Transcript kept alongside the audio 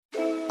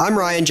I'm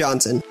Ryan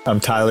Johnson. I'm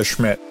Tyler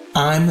Schmidt.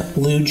 I'm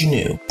Lou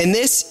Janu. And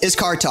this is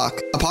Card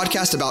Talk, a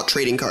podcast about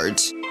trading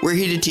cards. We're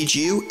here to teach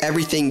you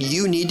everything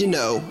you need to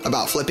know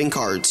about flipping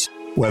cards.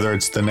 Whether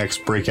it's the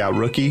next breakout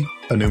rookie,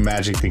 a new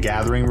Magic the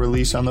Gathering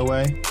release on the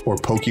way, or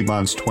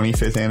Pokemon's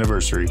 25th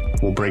anniversary,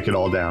 we'll break it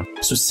all down.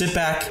 So sit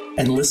back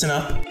and listen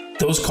up.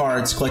 Those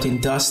cards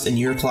collecting dust in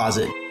your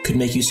closet could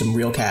make you some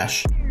real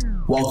cash.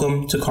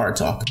 Welcome to Card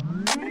Talk.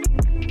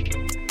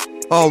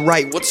 All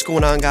right, what's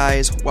going on,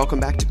 guys?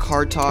 Welcome back to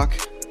Card Talk.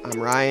 I'm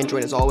Ryan,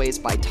 joined as always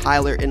by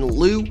Tyler and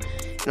Lou.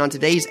 And on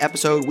today's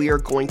episode, we are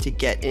going to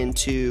get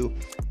into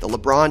the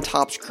LeBron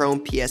Topps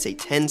Chrome PSA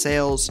 10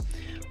 sales.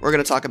 We're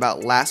going to talk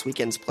about last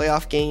weekend's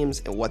playoff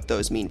games and what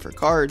those mean for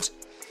cards.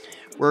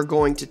 We're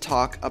going to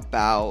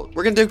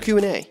do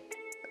Q&A,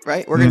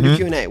 right? We're going to do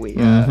Q&A. We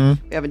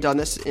haven't done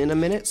this in a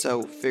minute,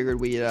 so figured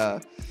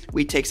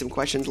we'd take some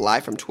questions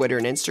live from Twitter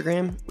and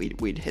Instagram.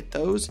 We'd hit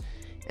those,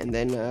 and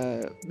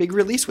then big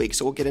release week,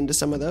 so we'll get into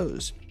some of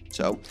those.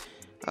 So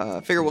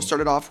figure we'll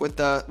start it off with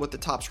the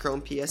Topps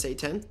Chrome PSA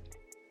 10.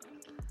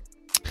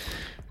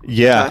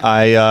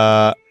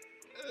 Yeah,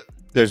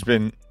 there's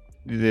been,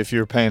 if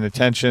you're paying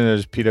attention,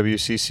 there's a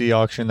PWCC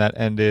auction that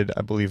ended,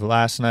 I believe,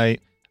 last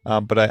night.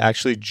 But I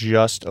actually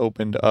just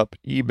opened up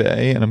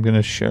eBay, and I'm going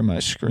to share my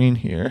screen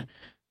here.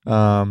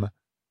 And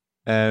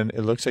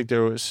it looks like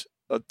there was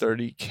a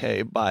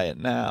 $30K buy it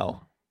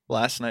now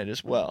last night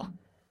as well,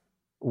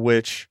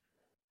 which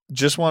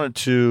just wanted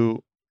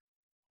to,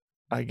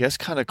 I guess,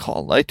 kind of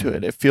call light to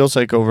it. It feels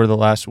like over the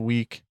last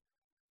week,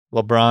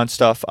 LeBron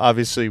stuff,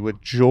 obviously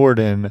with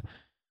Jordan,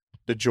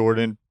 the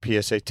Jordan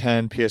PSA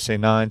 10, PSA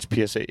 9s,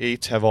 PSA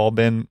 8s have all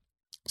been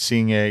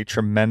seeing a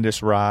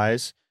tremendous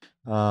rise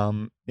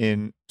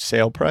in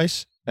sale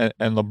price, and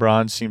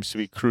LeBron seems to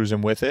be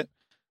cruising with it.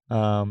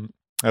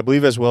 I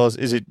believe as well as,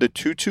 is it the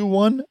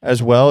 221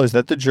 as well? Is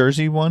that the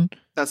jersey one?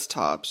 That's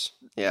Topps.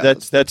 Yeah,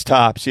 that's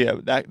Topps. Yeah,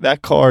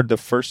 that card, the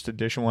first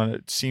edition one,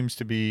 it seems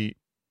to be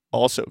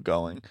also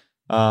going.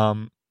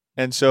 And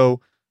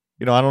so,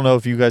 I don't know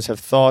if you guys have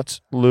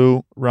thoughts,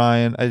 Lou,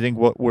 Ryan. I think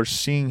what we're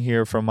seeing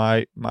here from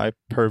my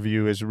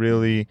purview is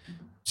really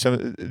some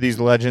of these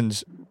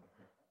legends: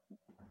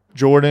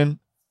 Jordan,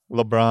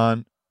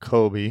 LeBron,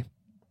 Kobe.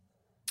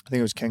 I think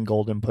it was Ken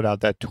Golden put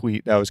out that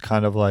tweet that was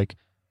kind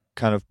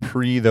of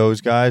pre those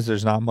guys.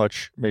 There's not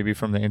much maybe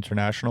from the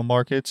international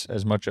markets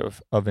as much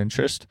of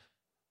interest,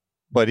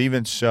 but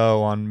even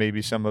so, on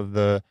maybe some of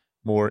the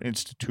more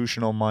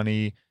institutional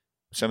money,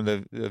 some of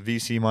the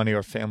VC money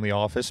or family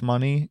office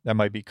money that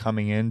might be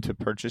coming in to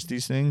purchase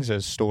these things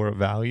as store of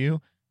value.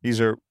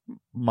 These are,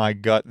 my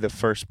gut, the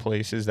first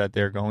places that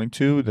they're going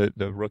to,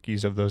 the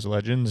rookies of those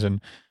legends. And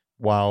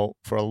while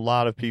for a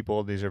lot of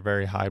people, these are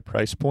very high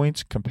price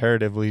points,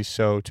 comparatively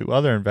so to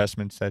other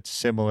investments that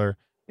similar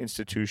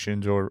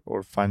institutions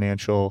or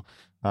financial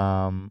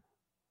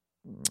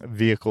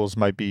vehicles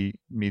might be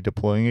me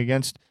deploying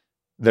against,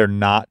 they're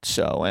not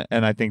so.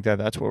 And I think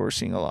that's where we're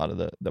seeing a lot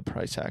of the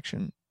price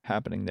action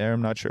happening there.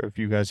 I'm not sure if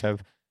you guys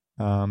have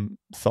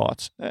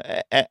thoughts,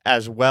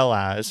 as well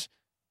as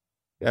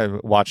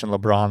watching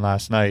LeBron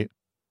last night.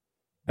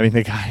 I mean,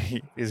 the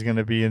guy is going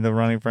to be in the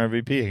running for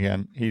MVP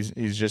again. He's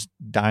just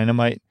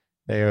dynamite.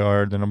 They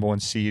are the number one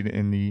seed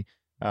in the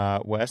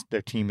West.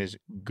 Their team is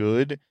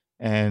good,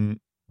 and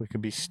we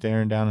could be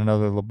staring down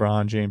another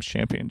LeBron James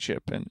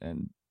championship.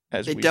 And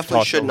as they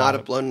definitely should not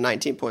have blown a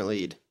 19-point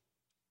lead.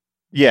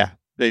 Yeah,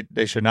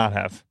 they should not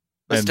have.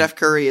 But Steph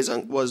Curry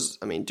was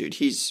dude,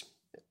 he's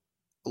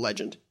a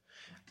legend.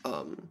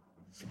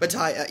 But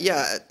Ty,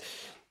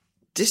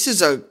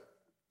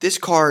 this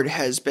card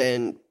has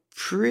been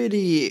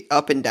pretty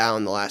up and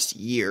down the last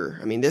year.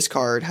 I mean, this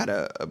card had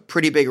a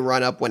pretty big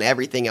run up when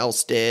everything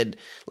else did,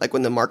 like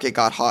when the market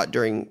got hot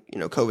during,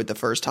 COVID the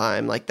first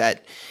time, like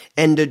that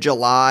end of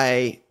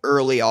July,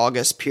 early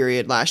August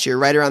period last year,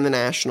 right around the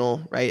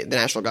National, right? The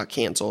National got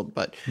canceled,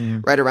 but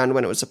right around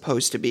when it was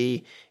supposed to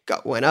be,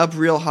 went up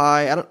real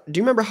high. Do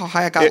you remember how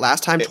high it got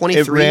last time?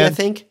 23, I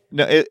think?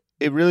 No,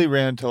 it really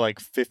ran to like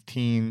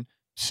 15,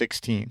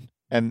 16.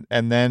 And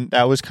then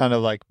that was kind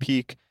of like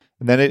peak.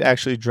 And then it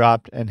actually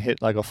dropped and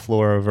hit like a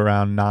floor of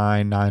around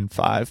 9,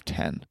 5,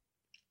 10.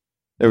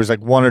 There was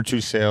like one or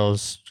two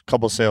sales, a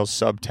couple sales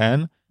sub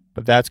 10,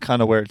 but that's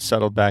kind of where it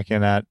settled back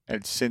in at.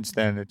 And since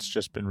then, it's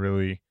just been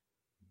really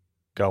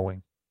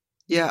going.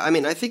 Yeah,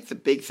 I think the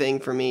big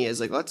thing for me is,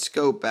 like, let's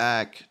go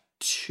back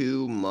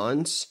 2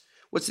 months.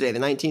 What's today, the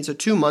 19th? So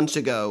 2 months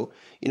ago,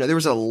 there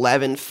was an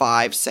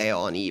 11.5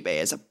 sale on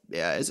eBay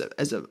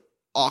as a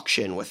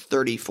auction with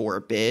 34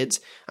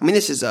 bids. I mean,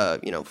 this is a,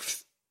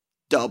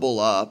 double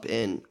up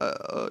in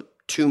a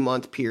 2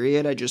 month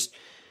period. I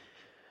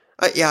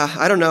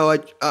don't know.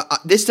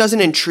 This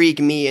doesn't intrigue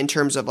me in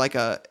terms of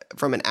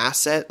from an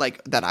asset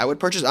like that I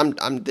would purchase.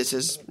 This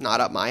is not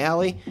up my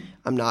alley.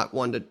 I'm not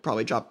one to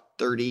probably drop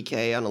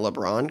 $30K on a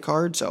LeBron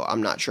card, so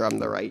I'm not sure I'm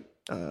the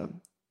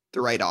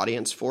right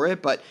audience for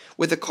it. But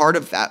with a card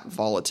of that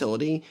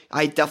volatility,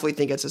 I definitely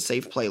think it's a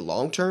safe play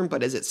long term.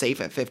 But is it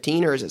safe at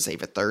 15 or is it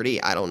safe at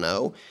 30? I don't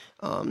know.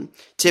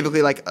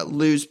 Typically, like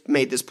Lou's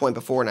made this point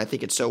before, and I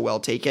think it's so well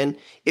taken.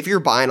 If you're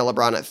buying a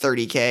LeBron at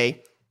 $30K,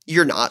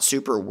 you're not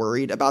super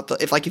worried about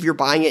if you're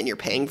buying it and you're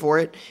paying for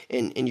it,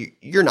 and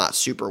you're not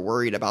super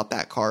worried about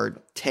that card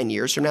 10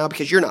 years from now,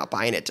 because you're not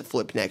buying it to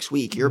flip next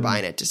week. You're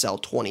buying it to sell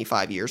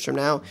 25 years from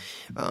now,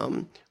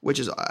 which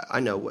is,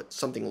 I know, what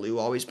something Lou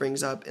always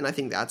brings up, and I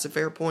think that's a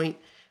fair point.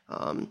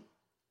 I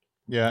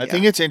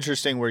think it's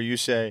interesting where you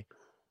say,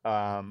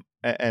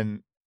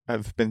 and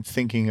I've been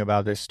thinking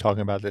about this,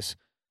 talking about this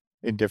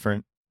in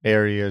different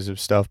areas of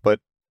stuff, but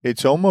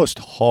it's almost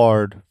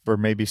hard for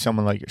maybe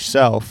someone like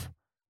yourself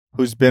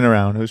who's been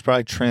around, who's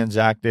probably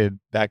transacted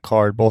that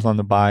card both on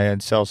the buy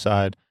and sell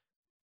side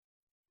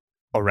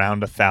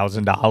around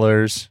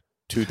 $1,000,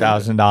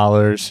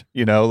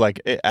 $2,000,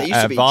 like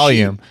at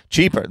volume,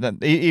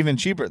 even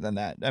cheaper than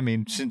that. I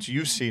mean, since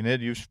you've seen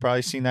it, you've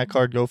probably seen that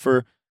card go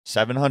for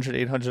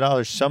 $700,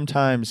 $800.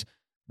 Sometimes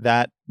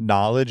that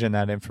knowledge and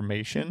that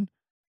information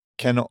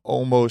can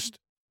almost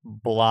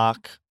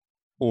block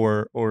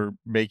or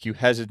make you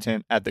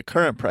hesitant at the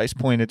current price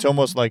point. It's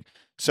almost like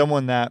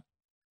someone that,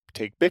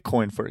 take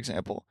Bitcoin, for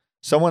example,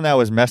 someone that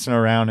was messing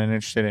around and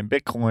interested in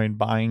Bitcoin,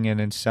 buying it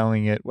and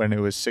selling it when it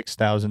was $6,000,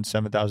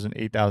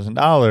 $7,000,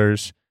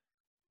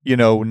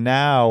 $8,000,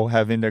 now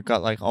having their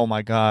gut like, oh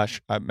my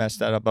gosh, I messed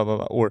that up, blah, blah,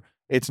 blah, or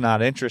it's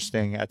not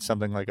interesting at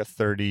something like a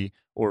 $30,000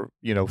 or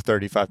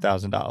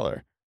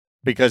 $35,000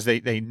 because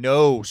they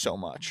know so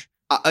much.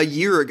 A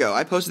year ago,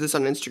 I posted this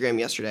on Instagram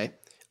yesterday.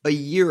 A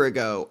year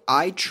ago,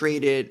 I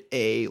traded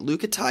a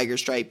Luka Tiger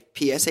Stripe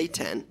PSA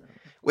 10,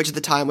 which at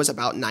the time was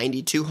about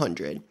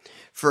 $9,200,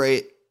 for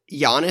a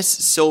Giannis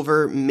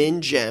Silver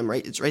Min Gem,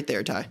 right? It's right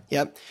there, Ty.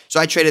 Yep. So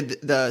I traded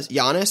the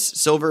Giannis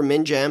Silver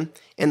Min Gem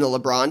and the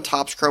LeBron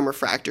Topps Chrome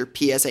Refractor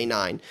PSA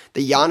 9.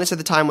 The Giannis at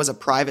the time was a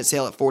private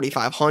sale at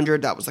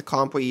 $4,500. That was the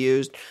comp we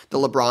used. The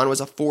LeBron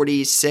was a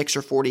 $46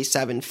 or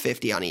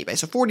 $47.50 on eBay.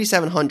 So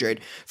 $4,700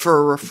 for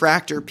a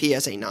refractor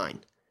PSA 9.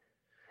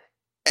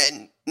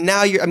 And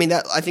now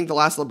I think the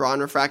last LeBron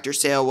refractor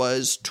sale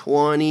was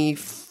 $24K,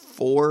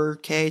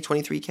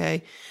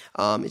 $23K.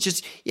 It's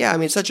just,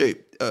 it's such a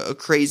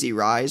crazy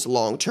rise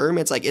long term.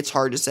 It's like, it's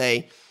hard to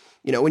say,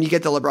 when you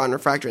get the LeBron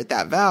refractor at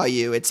that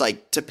value, it's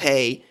like to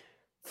pay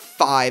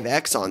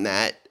 5x on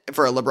that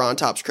for a LeBron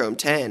Topps Chrome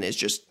 10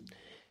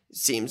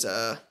 seems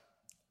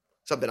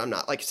something I'm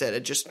not, like I said,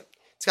 it's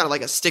kind of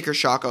like a sticker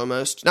shock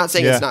almost. Not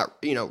saying it's not,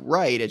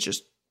 right. It's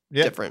just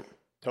different.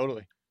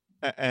 Totally.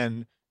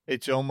 And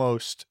it's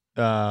almost,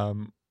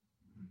 someone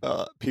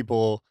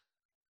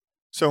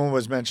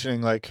was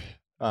mentioning like,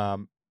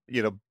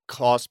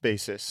 cost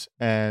basis.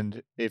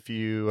 And I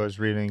was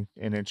reading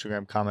an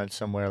Instagram comment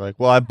somewhere like,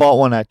 well, I bought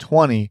one at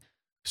 20.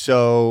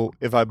 So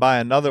if I buy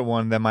another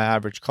one, then my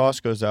average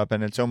cost goes up.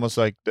 And it's almost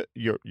like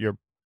you're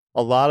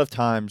a lot of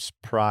times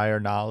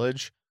prior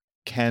knowledge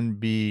can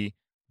be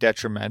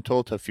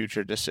detrimental to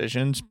future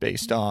decisions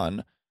based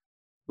on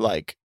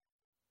like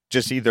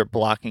just either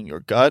blocking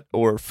your gut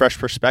or fresh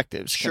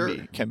perspectives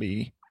can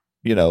be,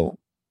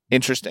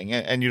 interesting.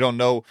 And you don't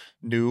know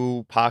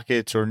new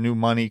pockets or new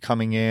money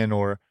coming in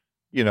or,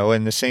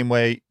 in the same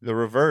way, the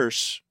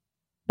reverse,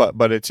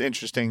 but it's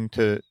interesting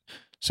to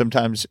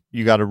sometimes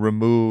you got to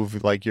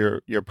remove like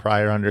your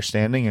prior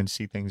understanding and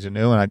see things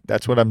anew. And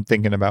that's what I'm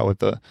thinking about with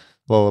the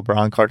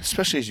LeBron card,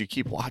 especially as you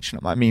keep watching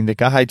him. I mean, the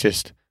guy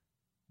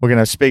we're going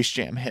to have Space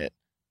Jam hit.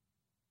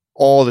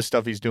 All the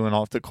stuff he's doing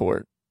off the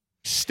court,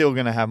 still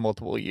going to have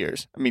multiple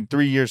years. I mean,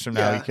 3 years from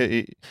now,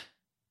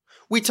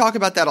 we talk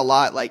about that a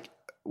lot. Like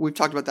we've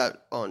talked about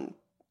that on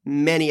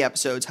many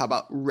episodes, how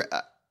about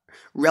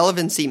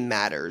relevancy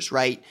matters,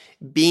 right?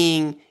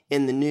 Being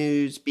in the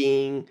news,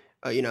 being,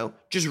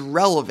 just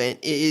relevant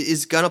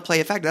is going to play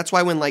a factor. That's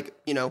why when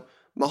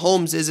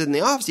Mahomes is in the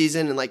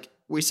offseason and like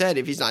we said,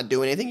 if he's not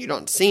doing anything, you're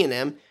not seeing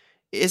him,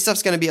 his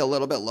stuff's going to be a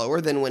little bit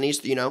lower than when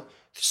he's,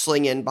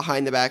 slinging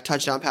behind the back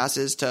touchdown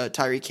passes to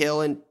Tyreek Hill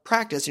in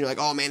practice. And you're like,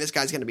 oh man, this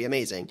guy's going to be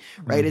amazing,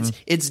 right?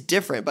 Mm-hmm. It's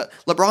different, but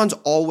LeBron's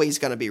always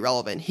going to be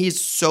relevant. He's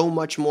so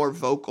much more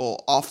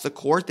vocal off the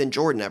court than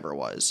Jordan ever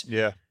was.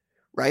 Yeah.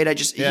 Right.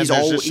 He's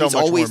always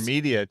more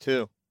media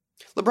too.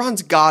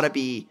 LeBron's got to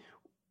be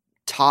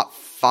top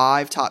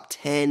 5, top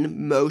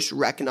 10 most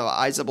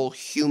recognizable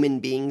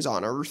human beings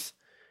on earth.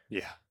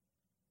 Yeah.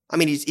 I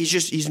mean,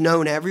 he's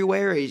known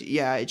everywhere.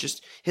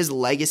 His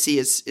legacy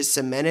is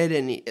cemented,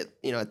 and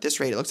at this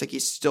rate, it looks like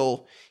he's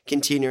still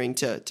continuing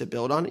to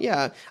build on it.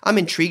 Yeah, I'm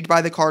intrigued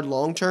by the card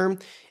long term.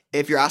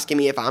 If you're asking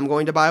me if I'm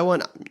going to buy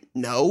one,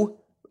 no,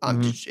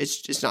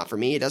 it's not for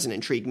me. It doesn't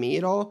intrigue me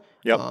at all.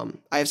 Yep.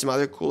 I have some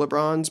other cool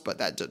LeBrons, but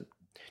that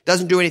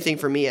doesn't do anything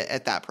for me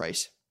at that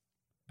price.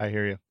 I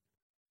hear you.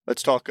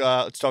 Let's talk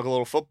a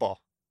little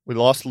football. We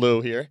lost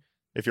Lou here.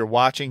 If you're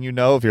watching,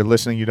 if you're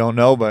listening, you don't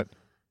know, but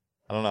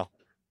I don't know.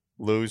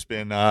 Lou's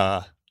been,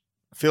 I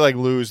feel like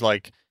Lou's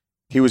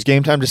he was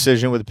game time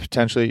decision with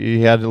potentially,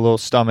 he had a little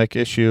stomach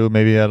issue.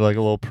 Maybe he had like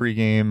a little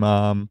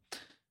pregame,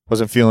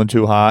 wasn't feeling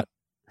too hot.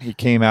 He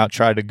came out,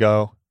 tried to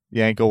go.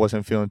 The ankle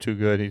wasn't feeling too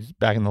good. He's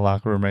back in the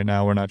locker room right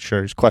now. We're not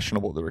sure. He's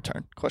questionable to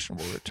return.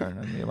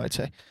 I mean, you might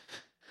say.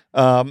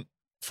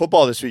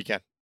 football this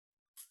weekend.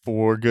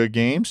 4 good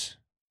games,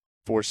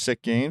 4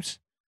 sick games.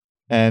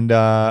 And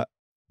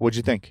what'd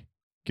you think?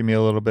 Give me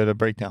a little bit of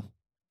breakdown.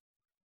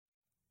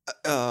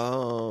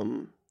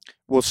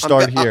 We'll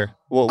start here.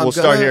 We'll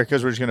start here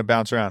because we're just going to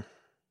bounce around.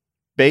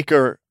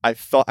 Baker,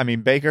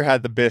 Baker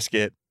had the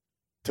biscuit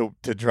to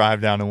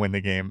drive down and win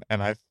the game,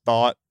 and I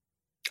thought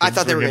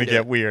they were going to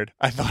get weird.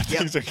 I thought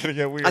things were going to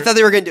get weird. I thought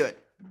they were going to do it.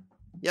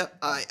 Yep,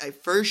 I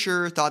for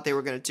sure thought they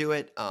were going to do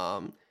it.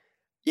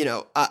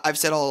 I've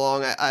said all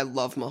along, I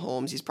love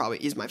Mahomes.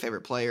 He's my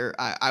favorite player.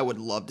 I would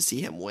love to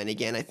see him win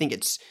again. I think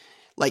it's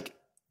like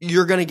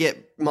you're going to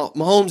get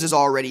Mahomes is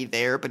already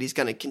there, but he's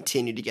going to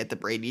continue to get the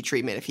Brady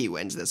treatment if he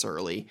wins this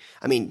early.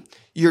 I mean,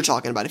 you're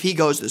talking about if he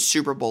goes to the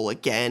Super Bowl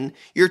again,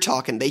 you're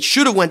talking they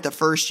should have went the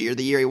first year,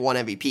 the year he won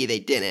MVP. They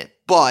didn't.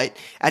 But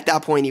at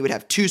that point, he would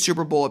have 2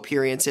 Super Bowl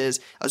appearances,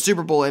 a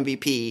Super Bowl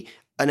MVP,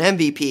 an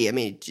MVP. I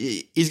mean,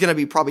 he's going to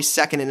be probably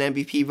second in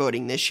MVP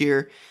voting this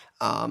year.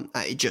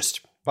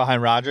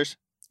 Behind Rodgers?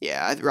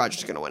 Yeah, I think Rodgers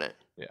is going to win it.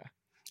 Yeah.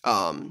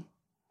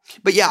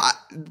 But yeah,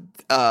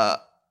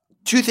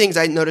 2 things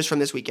I noticed from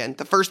this weekend.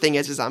 The first thing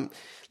is I'm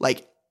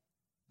like,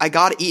 I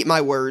got to eat my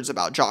words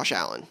about Josh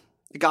Allen.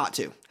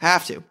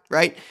 Have to,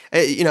 right?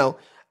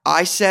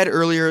 I said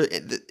earlier,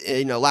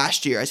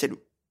 last year,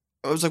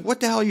 I was like, what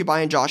the hell are you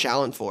buying Josh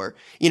Allen for?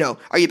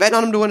 Are you betting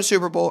on him to win a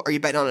Super Bowl? Or are you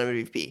betting on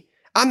an MVP?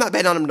 I'm not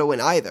betting on him to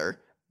win either.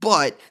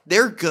 But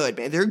they're good,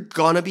 man. They're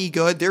gonna be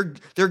good.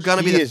 They're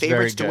gonna be the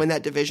favorites to win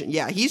that division.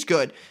 Yeah, he's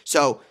good.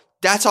 So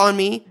that's on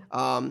me.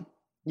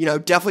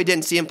 Definitely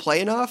didn't see him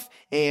play enough,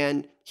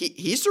 and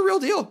he's the real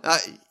deal.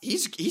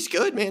 He's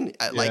good, man.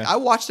 I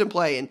watched him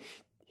play, and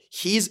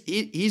he's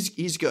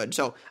good.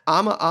 So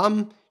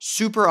I'm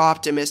super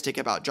optimistic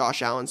about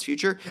Josh Allen's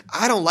future.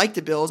 I don't like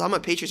the Bills. I'm a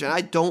Patriots fan.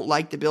 I don't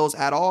like the Bills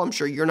at all. I'm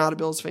sure you're not a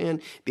Bills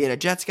fan, being a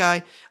Jets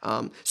guy.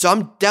 So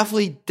I'm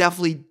definitely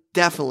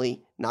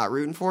not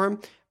rooting for him.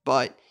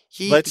 But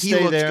let's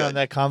stay there good on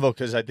that convo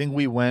because I think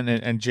we went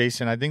and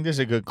Jason, I think this is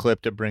a good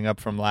clip to bring up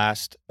from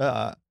last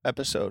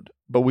episode.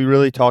 But we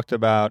really talked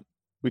about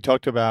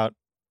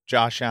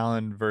Josh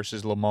Allen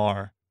versus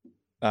Lamar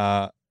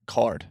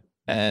card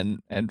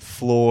and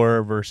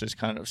floor versus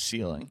kind of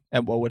ceiling,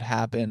 and what would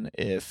happen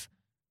if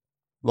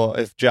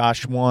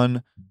Josh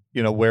won.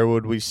 Where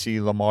would we see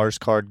Lamar's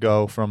card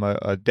go from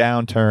a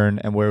downturn,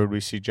 and where would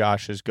we see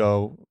Josh's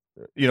go?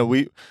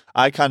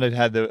 I kind of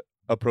had the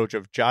approach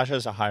of Josh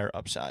has a higher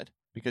upside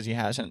because he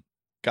hasn't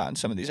gotten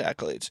some of these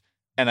accolades.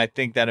 And I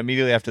think that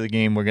immediately after the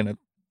game, we're going to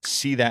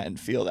see that and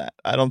feel that.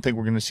 I don't think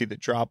we're going to see the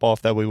drop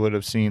off that we would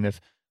have seen if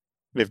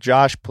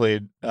Josh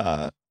played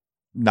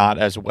not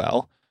as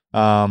well.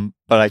 But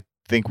I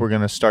think we're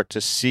going to start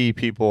to see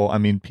people. I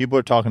mean, people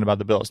are talking about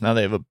the Bills. Now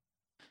it's going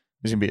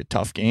to be a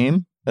tough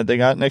game that they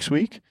got next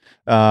week.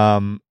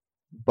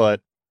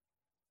 But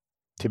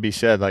to be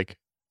said, like,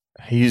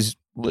 he's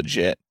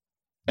legit.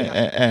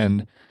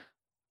 And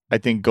I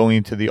think going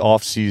into the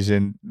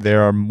offseason,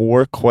 there are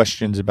more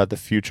questions about the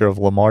future of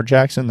Lamar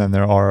Jackson than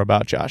there are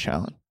about Josh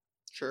Allen.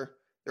 Sure.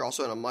 They're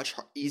also in a much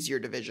easier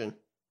division.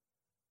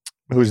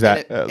 Who's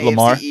that?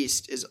 Lamar? AFC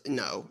East is,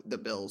 no, the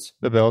Bills.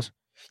 The Bills?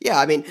 Yeah,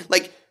 I mean,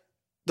 like,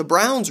 the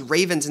Browns,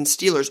 Ravens, and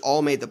Steelers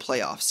all made the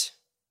playoffs,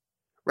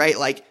 right?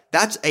 Like,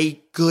 that's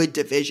a good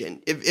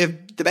division.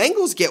 If the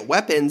Bengals get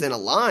weapons and a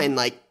line,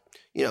 like,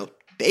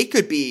 they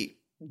could be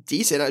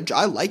decent.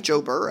 I like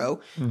Joe Burrow.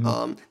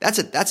 Mm-hmm.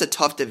 That's a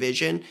tough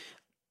division.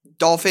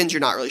 Dolphins, you're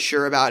not really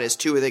sure about. Is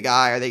Tua the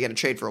guy? Are they going to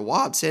trade for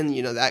Watson?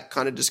 That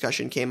kind of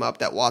discussion came up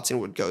that Watson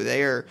would go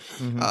there.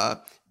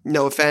 Mm-hmm.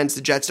 No offense,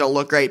 the Jets don't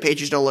look great.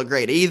 Patriots don't look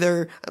great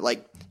either.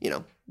 The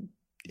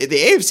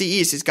AFC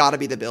East has got to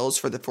be the Bills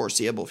for the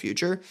foreseeable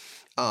future.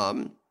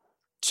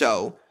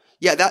 So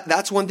yeah,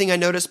 that's one thing I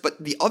noticed.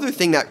 But the other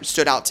thing that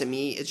stood out to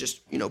me is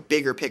just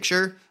bigger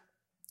picture.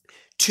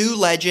 2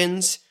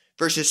 legends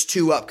versus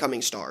 2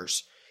 upcoming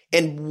stars.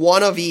 And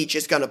one of each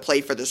is going to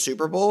play for the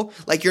Super Bowl.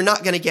 Like, you're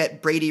not going to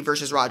get Brady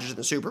versus Rodgers in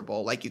the Super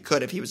Bowl like you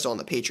could if he was still on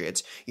the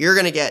Patriots. You're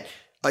going to get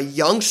a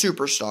young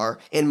superstar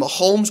in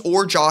Mahomes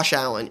or Josh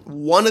Allen.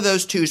 One of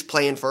those 2's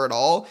playing for it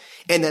all.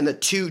 And then the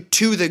two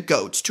of the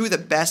GOATs, 2 of the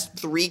best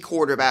 3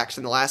 quarterbacks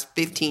in the last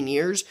 15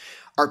 years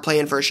are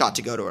playing for a shot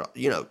to go to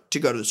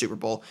the Super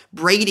Bowl.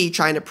 Brady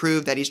trying to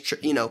prove that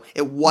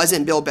it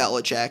wasn't Bill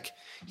Belichick.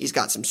 He's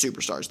got some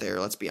superstars there,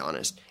 let's be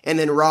honest. And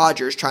then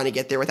Rodgers trying to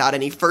get there without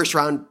any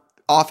first-round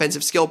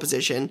offensive skill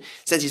position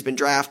since he's been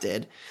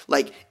drafted.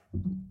 Like,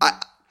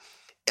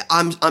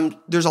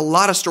 there's a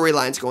lot of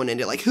storylines going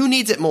into it. Like, who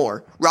needs it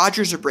more,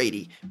 Rodgers or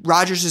Brady?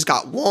 Rodgers has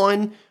got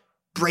 1.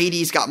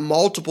 Brady's got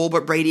multiple,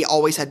 but Brady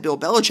always had Bill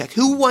Belichick.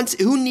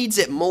 Who needs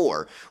it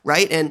more,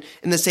 right? And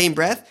in the same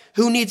breath,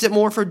 who needs it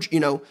more for,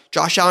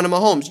 Josh Allen and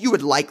Mahomes? You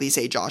would likely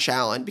say Josh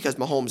Allen because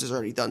Mahomes has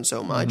already done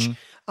so much.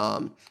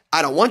 Mm-hmm.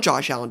 I don't want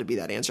Josh Allen to be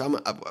that answer.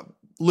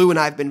 Lou and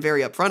I have been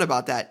very upfront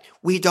about that.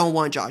 We don't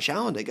want Josh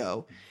Allen to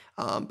go.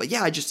 But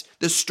yeah, just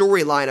the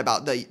storyline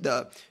about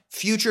the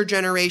future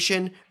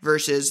generation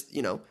versus,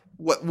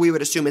 what we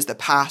would assume is the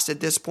past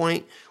at this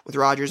point with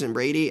Rodgers and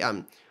Brady.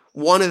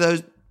 One of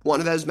those one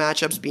of those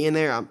matchups being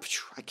there, I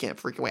can't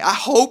freaking wait. I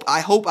hope.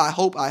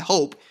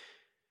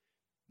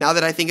 Now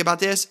that I think about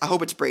this, I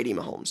hope it's Brady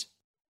Mahomes.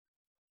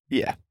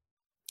 Yeah.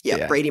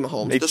 Yeah, Brady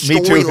Mahomes. The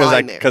Me too,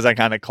 storyline there. because I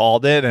kind of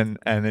called it, and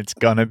it's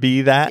gonna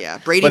be that. Yeah,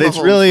 Brady. But Mahomes it's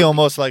really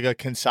almost like a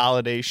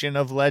consolidation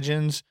of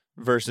legends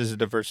versus a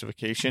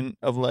diversification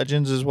of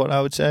legends, is what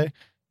I would say.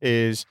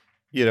 Is,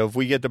 if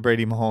we get the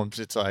Brady Mahomes,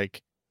 it's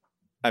like,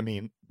 I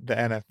mean, the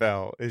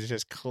NFL is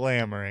just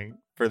clamoring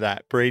for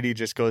that. Brady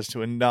just goes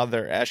to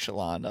another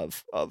echelon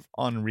of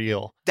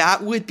unreal.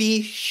 That would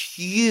be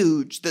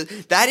huge.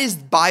 That is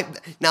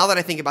now that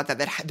I think about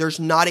that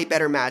there's not a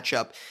better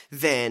matchup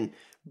than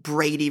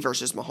Brady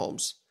versus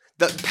Mahomes.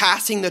 The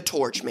passing the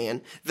torch,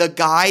 man. The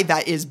guy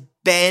that has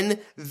been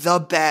the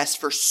best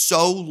for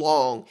so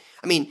long.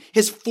 I mean,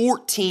 his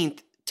 14th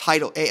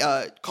title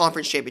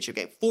conference championship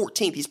game.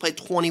 14th. He's played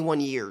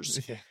 21 years.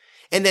 Yeah.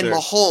 And then Sure.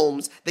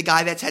 Mahomes, the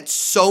guy that's had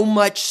so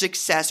much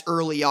success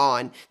early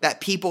on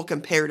that people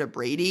compare to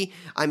Brady.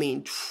 I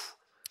mean,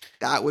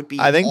 that would be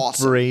awesome. I think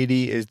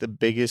Brady is the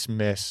biggest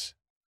miss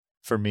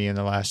for me in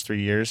the last 3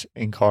 years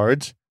in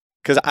cards.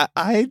 Because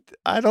I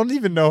don't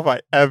even know if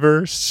I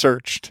ever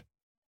searched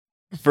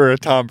for a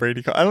Tom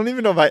Brady card. I don't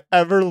even know if I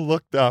ever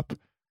looked up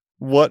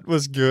what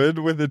was good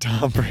with a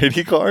Tom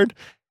Brady card.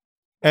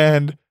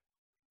 And,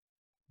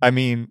 I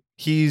mean,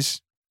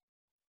 if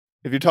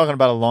you're talking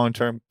about a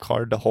long-term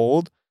card to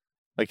hold,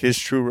 like his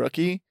true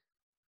rookie,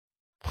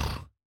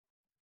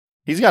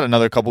 he's got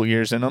another couple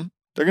years in him.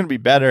 They're going to be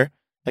better.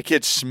 That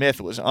kid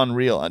Smith was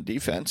unreal on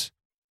defense.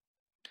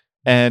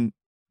 And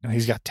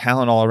he's got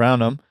talent all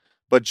around him.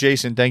 But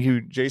Jason, thank you.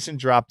 Jason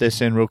dropped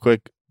this in real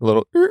quick. A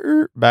little,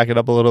 back it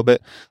up a little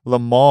bit.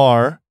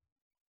 Lamar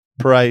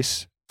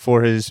price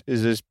for is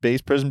this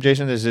base prism,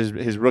 Jason? This is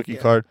his rookie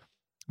card.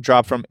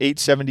 Dropped from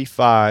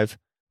 $875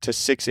 to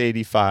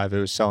 $685. It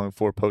was selling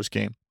for post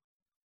game.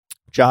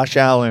 Josh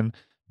Allen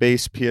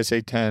base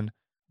PSA 10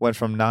 went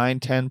from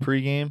 $910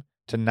 pregame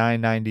to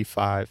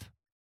 $995.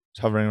 It's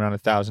hovering around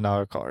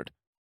 $1,000 card.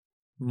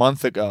 A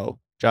month ago,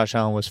 Josh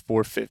Allen was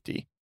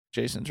 $450.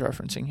 Jason's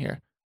referencing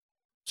here.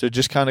 So it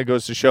just kind of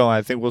goes to show.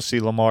 I think we'll see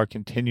Lamar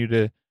continue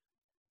to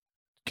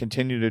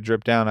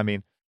drip down. I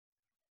mean,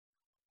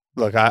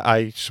 look,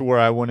 I swore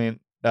I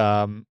wouldn't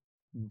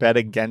bet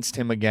against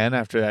him again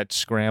after that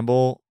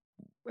scramble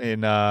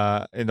in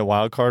the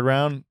wild card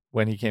round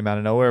when he came out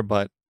of nowhere.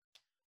 But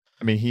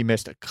I mean, he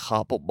missed a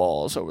couple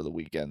balls over the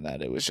weekend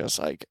that it was just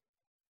like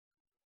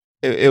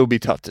it would be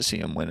tough to see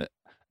him win it.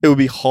 It would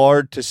be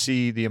hard to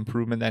see the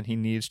improvement that he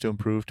needs to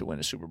improve to win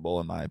a Super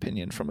Bowl, in my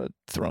opinion, from a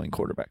throwing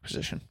quarterback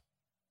position.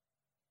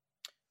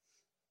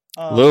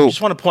 I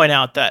just want to point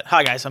out that,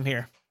 hi guys, I'm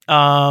here.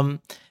 I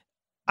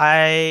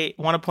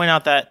want to point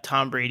out that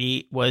Tom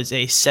Brady was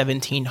a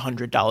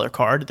 $1,700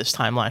 card this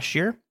time last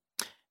year.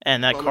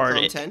 And that Bowman card,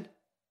 Chrome 10?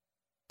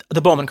 the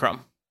Bowman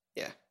Chrome.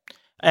 Yeah.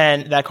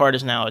 And that card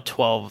is now a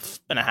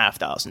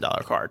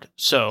 $12,500 card.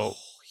 So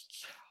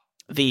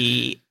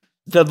the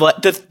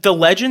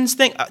Legends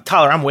thing,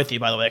 Tyler, I'm with you,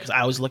 by the way, because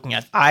I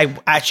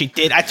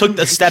took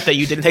the step that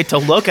you didn't take to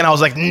look, and I was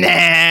like,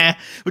 nah,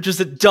 which was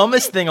the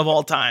dumbest thing of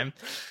all time.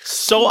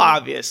 So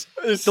obvious.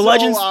 It's the so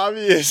Legends,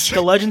 obvious.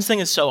 The Legends thing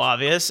is so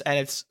obvious, and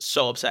it's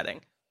so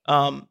upsetting.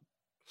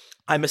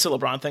 I miss the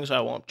LeBron thing, so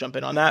I won't jump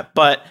in on that.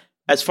 But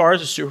as far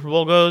as the Super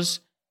Bowl goes,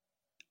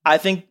 I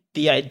think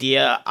the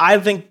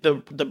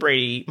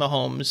Brady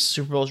Mahomes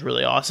Super Bowl is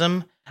really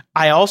awesome.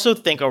 I also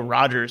think a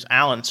Rodgers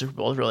Allen Super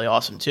Bowl is really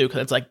awesome too,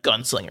 because it's like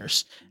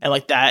gunslingers, and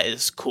like that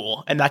is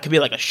cool, and that could be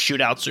like a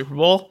shootout Super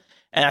Bowl,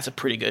 and that's a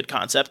pretty good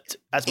concept.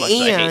 As much as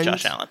I hate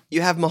Josh Allen,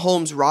 you have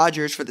Mahomes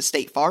Rodgers for the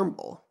State Farm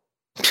Bowl.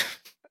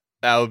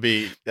 That would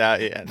be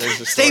yeah. There's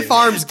a State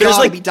Farm's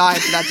gotta be dying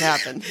for that to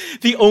happen.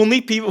 The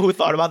only people who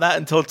thought about that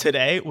until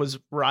today was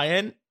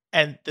Ryan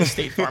and the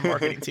State Farm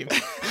marketing team.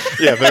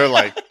 Yeah, they're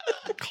like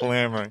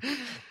clamoring.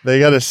 They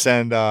got to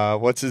send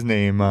what's his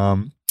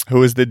name?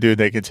 Who is the dude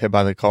that gets hit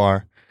by the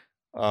car?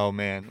 Oh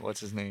man, what's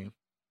his name?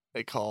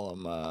 They call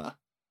him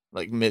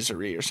like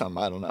Misery or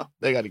something. I don't know.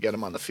 They got to get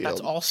him on the field.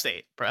 That's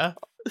Allstate, bruh.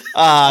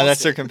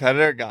 That's their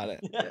competitor. Got it.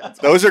 Yeah,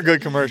 those are good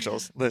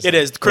commercials. Listen, it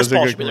is. Chris those are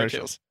Paul good should be there too,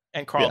 commercials.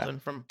 and Carlton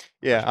from.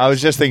 Yeah, I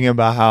was just thinking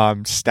about how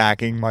I'm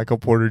stacking Michael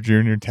Porter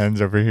Jr.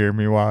 10s over here.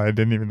 Meanwhile, I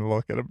didn't even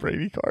look at a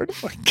Brady card.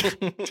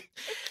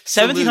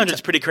 1,700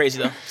 is pretty crazy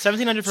though.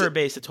 1,700 for a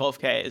base to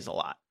 12K is a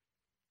lot.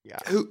 Yeah.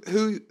 Who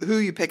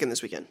are you picking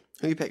this weekend?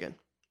 Who are you picking?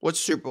 What's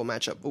the Super Bowl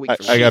matchup?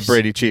 I got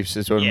Brady Chiefs.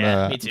 Is what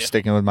I'm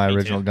sticking with my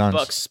original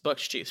guns.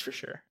 Bucks Chiefs for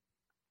sure.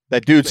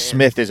 That dude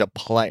Smith is a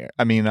player.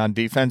 I mean, on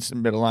defense,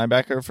 middle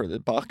linebacker for the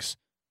Bucks.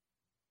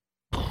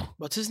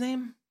 What's his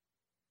name?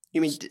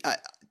 You mean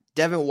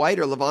Devin White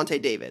or Levante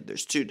David?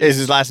 There's two. Is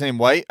his last name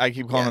White? I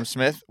keep calling him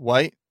Smith.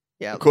 White.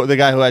 Yeah. The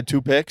guy who had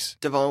 2 picks.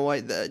 Devon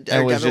White,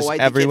 Devin White,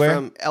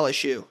 everywhere? the kid from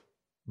LSU.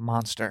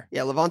 Monster.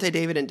 Yeah, Levante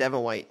David and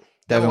Devin White.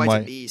 Devin White's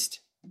White. a beast.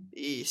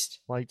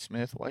 White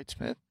Smith.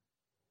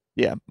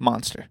 Yeah,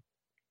 monster.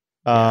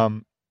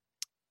 Cool.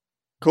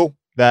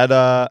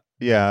 That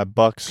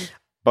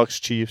Bucks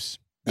Chiefs.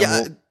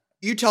 And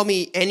you tell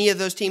me any of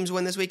those teams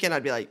win this weekend,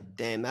 I'd be like,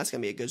 damn, that's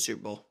going to be a good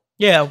Super Bowl.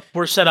 Yeah,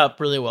 we're set up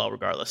really well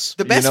regardless.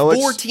 The best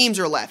four teams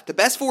are left. The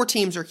best four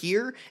teams are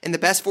here, and the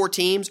best four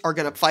teams are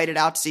going to fight it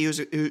out to see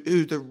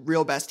who the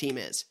real best team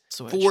is.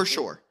 For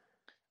sure.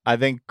 I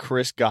think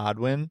Chris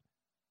Godwin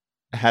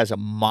has a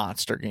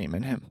monster game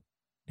in him.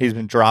 He's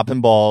been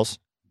dropping balls.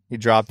 He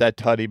dropped that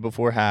tutty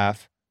before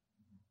half.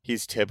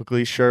 He's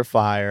typically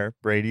surefire.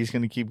 Brady's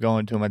going to keep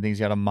going to him. I think he's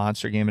got a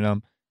monster game in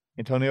him.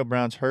 Antonio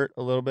Brown's hurt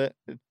a little bit,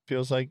 it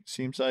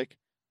seems like.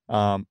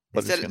 But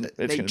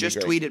they just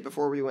tweeted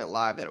before we went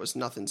live that it was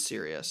nothing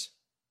serious.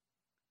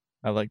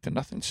 I like the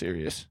nothing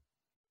serious.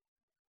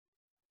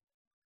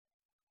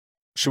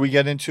 Should we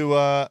get into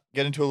a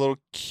little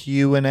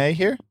Q&A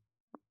here?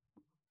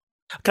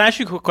 Can I ask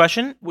you a quick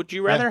question? Would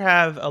you rather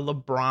have a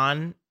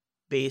LeBron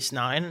base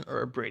 9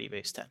 or a Brady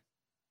base 10?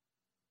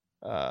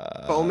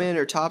 Bowman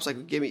or Topps?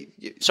 Like, give me.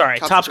 Sorry,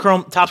 Topps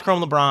Chrome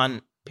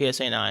LeBron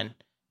PSA 9,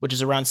 which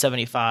is around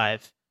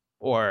 75,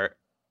 or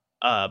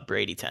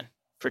Brady 10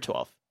 for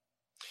 12.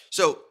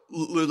 So,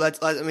 Lou,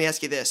 let me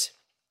ask you this.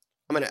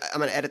 I'm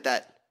gonna edit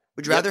that.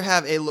 Would you rather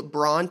have a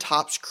LeBron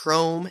Topps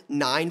Chrome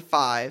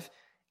 9.5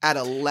 at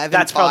 11,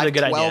 That's probably a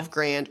good 12 idea.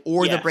 grand,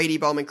 or the Brady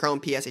Bowman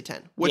Chrome PSA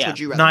 10? Which would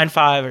you rather?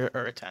 9.5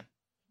 or a 10?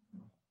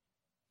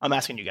 I'm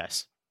asking you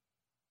guys.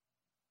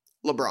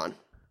 LeBron.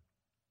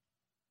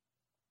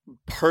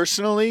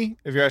 Personally,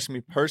 if you're asking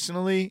me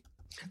personally,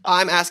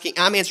 I'm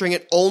answering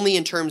it only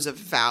in terms of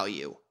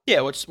value. Yeah,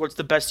 what's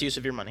the best use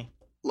of your money?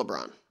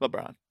 LeBron.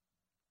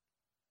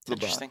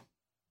 Interesting.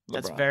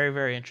 That's very,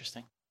 very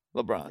interesting.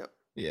 LeBron. Yep.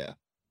 Yeah.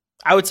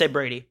 I would say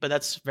Brady, but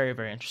that's very,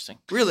 very interesting.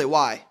 Really?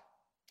 Why?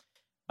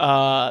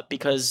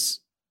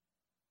 Because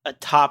a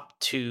top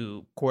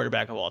 2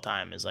 quarterback of all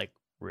time is like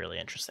really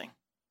interesting.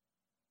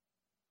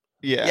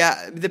 Yeah.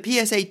 Yeah. The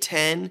PSA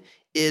 10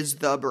 is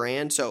the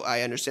brand, so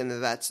I understand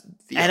that's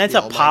the and it's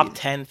a pop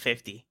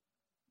 1050.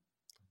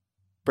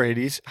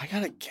 Brady's. I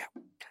gotta get.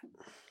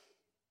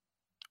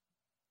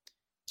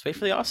 Let's wait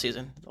for the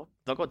offseason.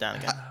 They'll go down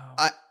again.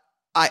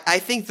 I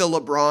think the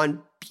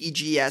LeBron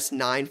BGS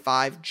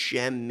 9.5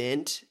 Gem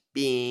Mint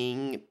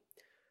being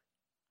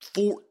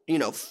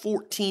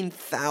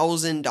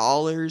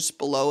 $14,000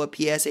 below a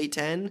PSA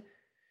 10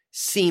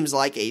 seems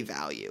like a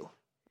value.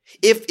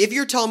 If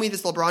you're telling me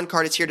this LeBron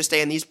card is here to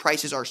stay and these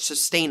prices are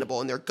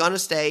sustainable and they're gonna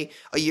stay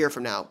a year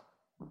from now,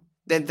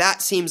 then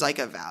that seems like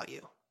a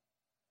value.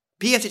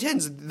 PSA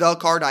 10's the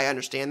card, I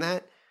understand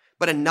that,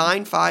 but a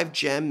 9.5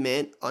 Gem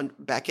Mint on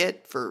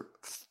Beckett for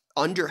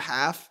under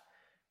half,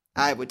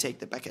 I would take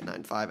the Beckett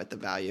 9.5 at the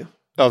value.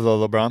 Of the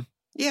LeBron?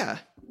 Yeah.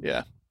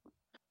 Yeah.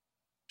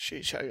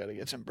 Sheesh, I gotta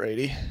get some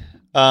Brady.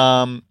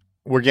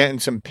 We're getting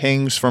some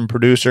pings from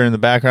producer in the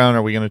background.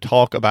 Are we going to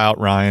talk about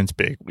Ryan's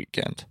big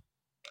weekend?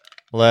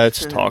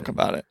 Let's talk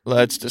about it.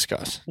 Let's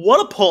discuss.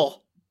 What a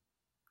pull.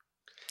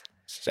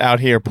 It's out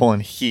here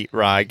pulling heat,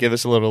 Ryan. Give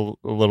us a little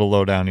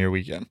lowdown of your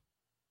weekend.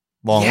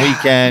 Long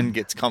weekend,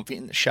 gets comfy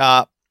in the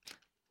shop.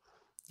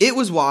 It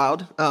was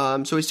wild.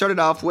 So we started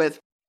off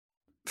with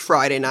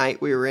Friday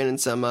night. We were in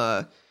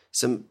some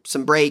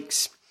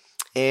breaks.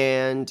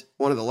 And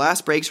one of the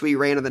last breaks we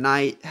ran of the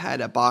night had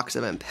a box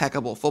of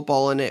Impeccable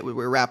Football in it. We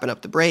were wrapping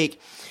up the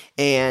break.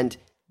 And,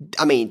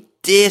 I mean,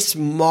 this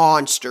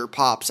monster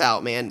pops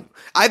out, man.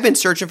 I've been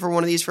searching for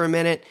one of these for a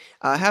minute.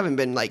 I haven't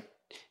been,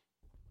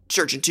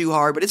 searching too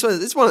hard. But it's one of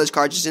those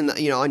cards just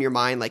on your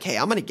mind, like, hey,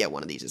 I'm going to get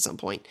one of these at some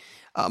point.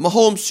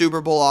 Mahomes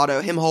Super Bowl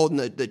auto, him holding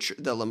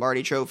the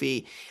Lombardi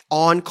Trophy,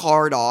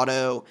 on-card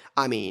auto.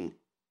 I mean,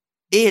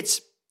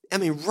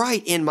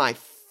 right in my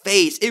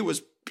face. It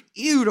was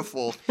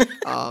beautiful.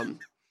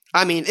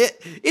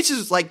 It's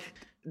just like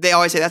they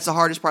always say that's the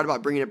hardest part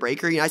about bringing a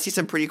breaker. I see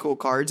some pretty cool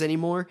cards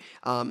anymore.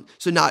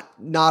 So not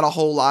a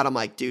whole lot. I'm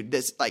like, dude,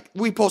 this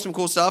we pull some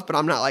cool stuff, but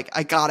I'm not like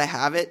I gotta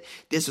have it.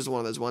 This is one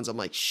of those ones. I'm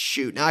like,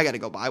 shoot, now I got to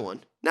go buy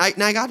one. Now I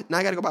got it. Now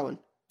I got to go buy one.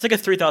 It's like a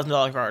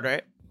 $3,000 card,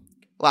 right?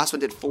 Last one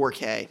did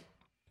 $4,000.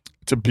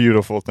 It's a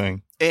beautiful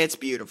thing. It's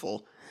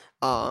beautiful.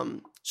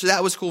 So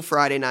that was cool.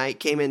 Friday night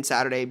came in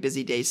Saturday,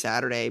 busy day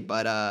Saturday,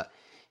 but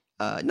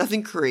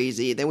nothing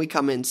crazy. Then we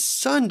come in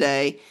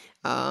Sunday.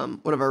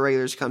 One of our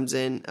regulars comes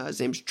in.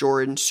 His name's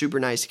Jordan. Super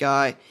nice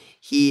guy.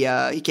 He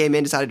came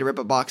in, decided to rip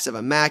a box of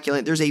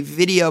Immaculate. There's a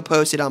video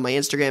posted on my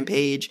Instagram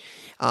page.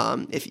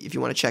 If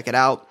you want to check it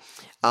out.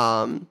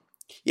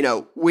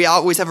 We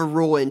always have a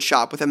rule in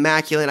shop with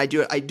Immaculate. I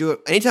do it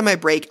anytime I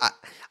break.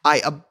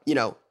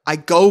 I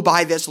go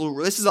by this rule.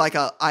 This is like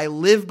I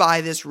live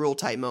by this rule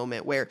type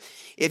moment where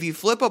if you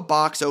flip a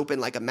box open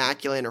like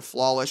Immaculate or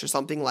Flawless or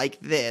something like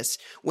this,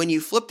 when you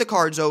flip the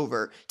cards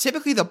over,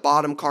 typically the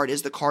bottom card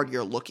is the card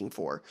you're looking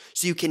for.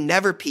 So you can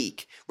never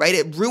peek, right?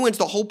 It ruins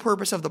the whole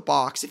purpose of the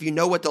box if you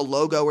know what the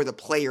logo or the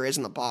player is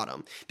in the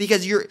bottom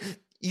because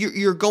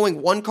you're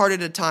going one card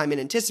at a time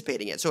and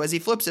anticipating it. So as he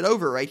flips it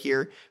over right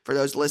here, for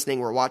those listening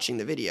or watching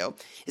the video,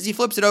 as he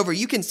flips it over,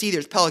 you can see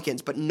there's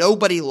Pelicans, but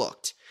nobody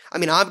looked. I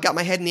mean, I've got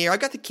my head in the air.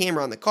 I've got the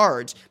camera on the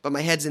cards, but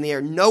my head's in the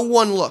air. No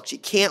one looks. You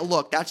can't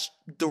look. That's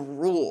the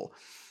rule.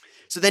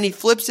 So then he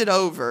flips it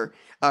over,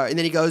 and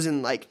then he goes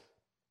and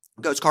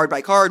Goes card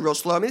by card, real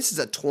slow. I mean, this is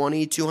a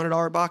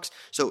 $2,200 box,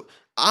 so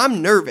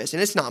I'm nervous,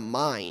 and it's not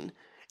mine.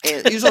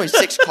 And there's only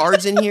 6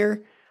 cards in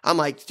here. I'm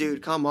like,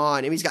 dude, come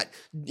on. And he's got,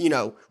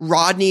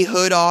 Rodney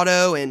Hood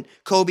auto and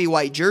Kobe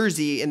White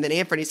jersey, and then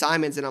Anthony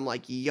Simons, and I'm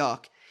like,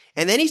 yuck.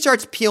 And then he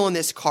starts peeling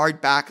this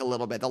card back a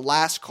little bit. The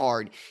last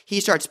card, he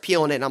starts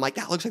peeling it, and I'm like,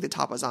 that looks like the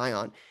top of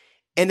Zion.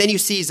 And then you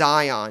see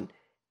Zion,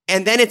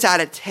 and then it's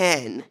out of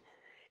 10.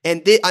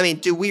 And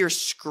dude, we are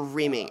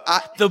screaming.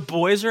 The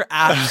boys are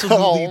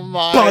absolutely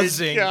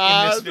buzzing in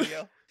this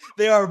video.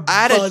 They are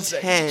buzzing. Out of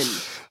 10.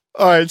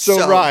 All right,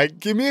 so Ryan,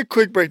 give me a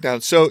quick breakdown.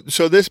 So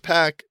this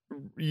pack,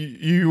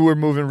 you were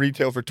moving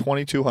retail for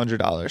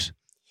 $2,200.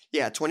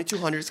 Yeah,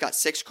 $2,200. It's got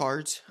 6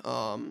 cards.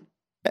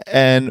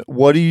 And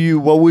what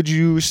would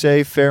you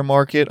say fair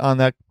market on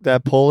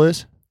that pull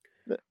is?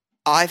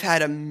 I've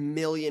had 1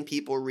 million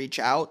people reach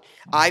out.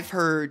 I've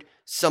heard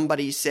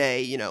somebody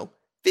say,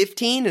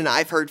 15, and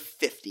I've heard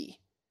 50.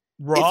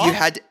 Raw? If you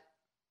had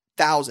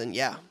 1,000,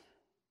 yeah.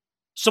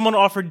 Someone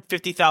offered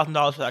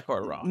 $50,000 for that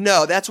card raw.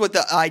 No, that's what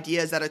the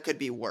idea is, that it could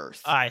be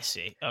worth. I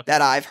see. Okay.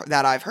 That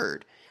I've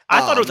heard.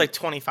 I thought it was like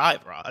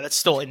 25 raw. That's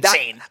still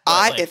insane.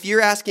 If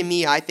you're asking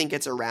me, I think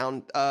it's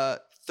around.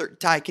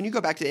 Ty, can you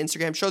go back to the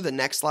Instagram? Show the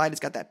next slide. It's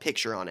got that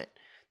picture on it.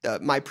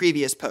 My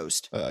previous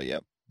post. Yeah.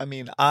 I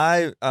mean,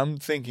 I'm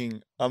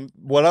thinking.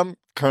 What I'm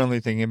currently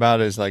thinking about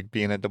is like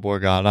being at the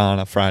Borgata on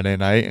a Friday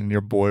night, and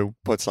your boy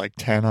puts like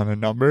 10 on a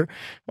number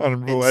on a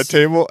roulette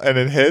table, and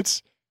it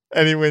hits,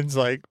 and he wins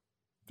like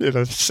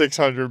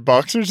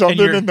 $600 or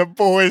something, and the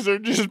boys are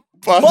just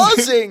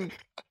buzzing.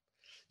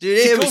 Dude,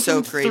 it was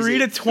so crazy. 3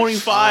 to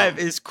 25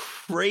 is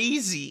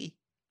crazy.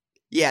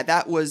 Yeah,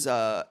 that was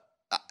That's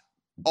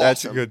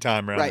awesome. a good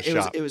time around the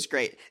shop. It was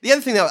great. The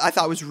other thing that I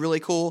thought was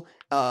really cool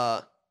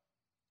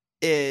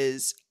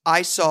is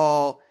I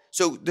saw.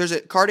 So there's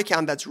a card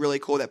account that's really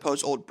cool that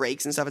posts old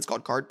breaks and stuff. It's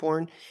called Card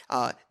Porn.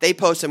 They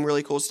post some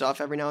really cool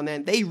stuff every now and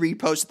then. They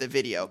reposted the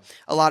video.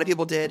 A lot of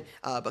people did,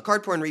 but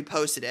Card Porn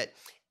reposted it.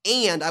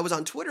 And I was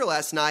on Twitter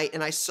last night,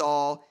 and I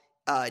saw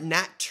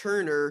Nat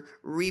Turner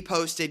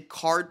reposted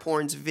Card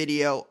Porn's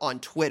video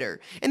on Twitter.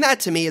 And that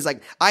to me is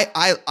like,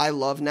 I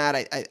love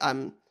Nat.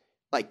 I'm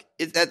like,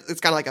 it's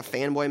kind of like a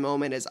fanboy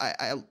moment.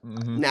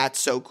 Nat's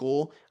so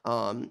cool.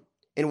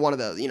 And one of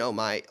the,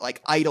 my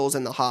like idols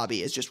in the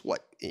hobby is just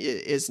what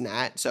is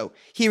Nat. So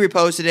he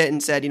reposted it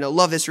and said,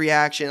 love this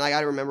reaction. Like,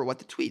 I don't remember what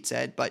the tweet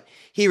said, but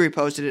he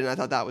reposted it, and I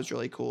thought that was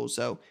really cool.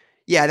 So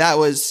yeah,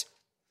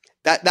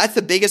 that's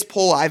the biggest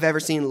poll I've ever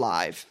seen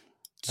live.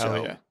 So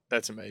oh yeah,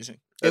 that's amazing.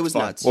 It was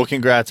nuts. Well,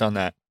 congrats on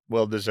that.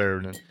 Well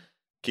deserved, and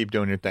keep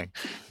doing your thing.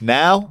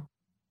 Now,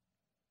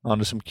 on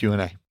to some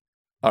Q&A.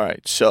 All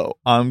right, so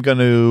I'm going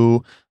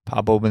to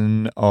pop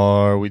open,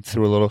 or we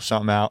threw a little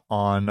something out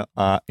on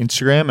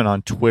Instagram and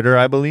on Twitter,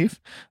 I believe.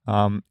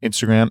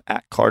 Instagram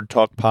at Card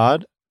Talk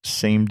Pod,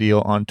 same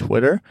deal on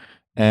Twitter.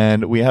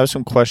 And we have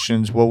some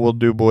questions. What we'll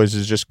do, boys,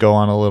 is just go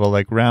on a little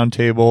like round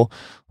table.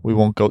 We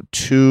won't go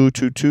too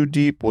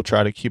deep. We'll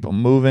try to keep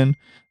them moving.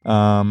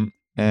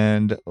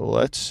 And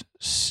let's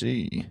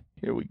see.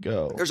 Here we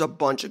go. There's a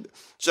bunch of.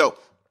 So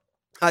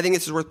I think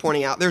this is worth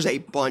pointing out. There's a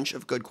bunch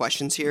of good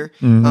questions here.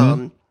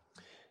 Mm-hmm.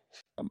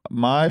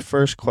 My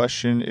first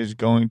question is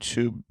going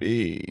to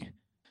be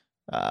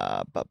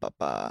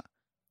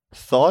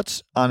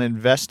thoughts on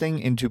investing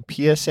into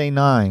PSA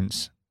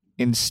 9s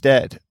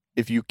instead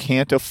if you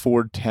can't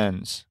afford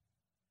 10s.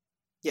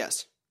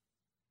 Yes.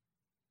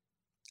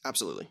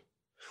 Absolutely.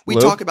 We've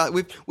talked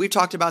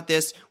about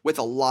this with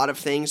a lot of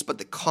things, but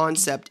the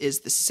concept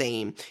is the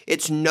same.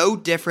 It's no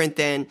different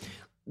than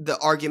the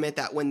argument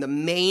that when the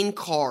main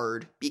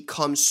card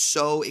becomes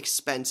so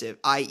expensive,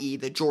 i.e.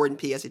 the Jordan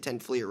PSA 10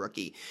 Fleer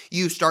rookie,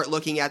 you start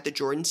looking at the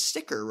Jordan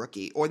sticker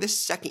rookie or the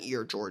second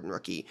year Jordan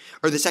rookie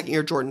or the second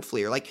year Jordan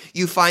Fleer. Like,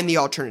 you find the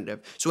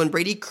alternative. So when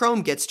Brady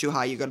Chrome gets too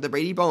high, you go to the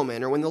Brady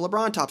Bowman, or when the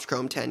LeBron Topps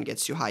Chrome 10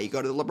 gets too high, you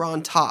go to the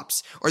LeBron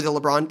Topps or the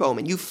LeBron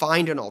Bowman. You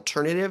find an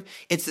alternative.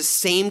 It's the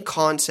same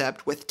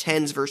concept with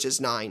 10s versus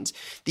 9s.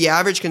 The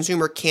average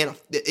consumer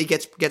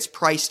gets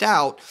priced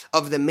out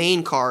of the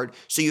main card,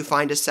 so you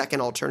find a second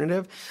alternative.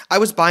 I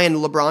was buying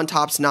LeBron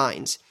Topps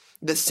 9s.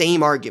 The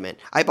same argument.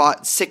 I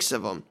bought 6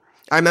 of them.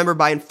 I remember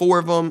buying 4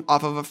 of them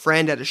off of a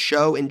friend at a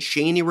show in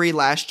January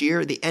last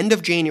year. The end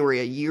of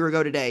January, a year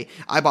ago today,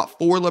 I bought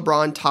 4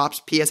 LeBron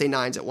Topps PSA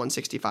 9s at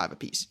 $165 a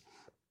piece.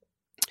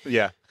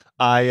 Yeah.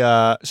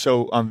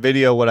 So on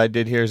video, what I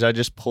did here is I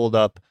just pulled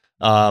up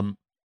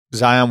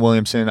Zion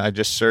Williamson. I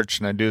just searched,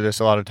 and I do this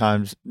a lot of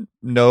times.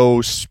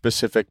 No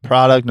specific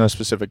product, no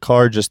specific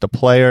card, just a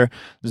player.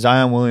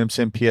 Zion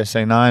Williamson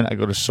PSA 9. I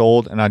go to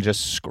sold, and I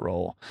just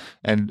scroll.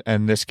 And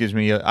this gives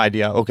me an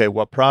idea, okay,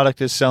 what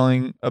product is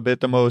selling a bit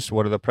the most?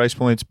 What are the price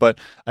points? But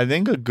I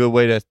think a good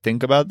way to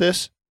think about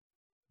this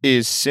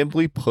is,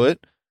 simply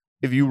put,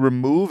 if you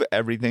remove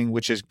everything,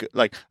 which is good,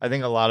 like, I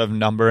think a lot of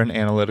number and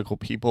analytical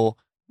people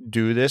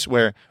do this,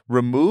 where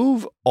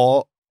remove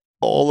all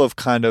of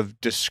kind of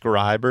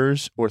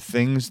describers or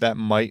things that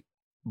might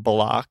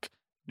block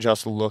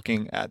just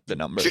looking at the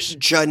numbers.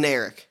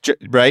 Generic.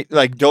 Right?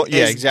 Like, don't,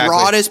 yeah, as exactly.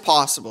 broad as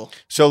possible.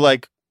 So,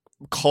 like,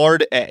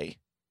 card A,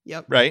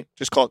 Yep. right?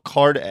 Just call it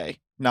card A,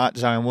 not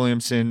Zion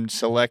Williamson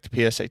Select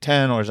PSA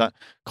 10 or Zion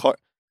card.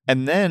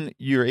 And then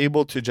you're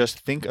able to just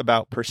think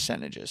about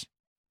percentages,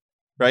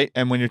 right?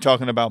 And when you're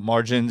talking about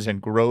margins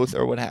and growth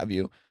or what have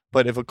you,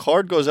 but if a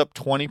card goes up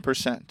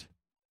 20%,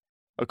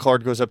 a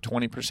card goes up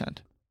 20%.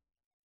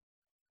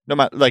 No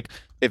matter, like,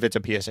 if it's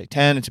a PSA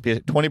 10, it's a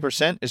PSA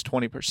 20% is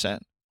 20%.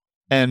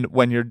 And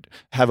when you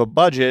have a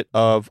budget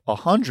of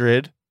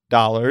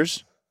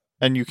 $100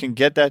 and you can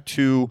get that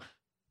to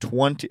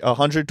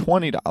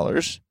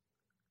 $120,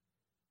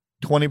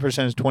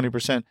 20% is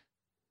 20%.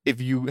 If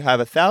you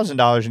have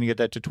 $1,000 and you get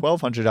that to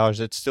 $1,200,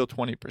 it's still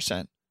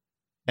 20%.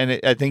 And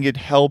I think it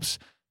helps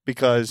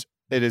because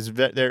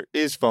there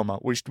is FOMO.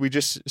 We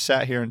just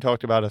sat here and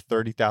talked about a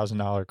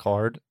 $30,000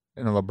 card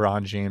in a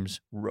LeBron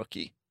James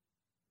rookie,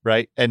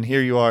 right? And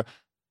here you are,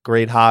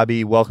 great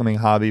hobby, welcoming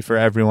hobby for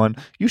everyone.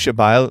 You should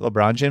buy a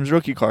LeBron James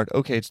rookie card.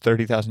 Okay, it's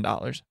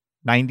 $30,000.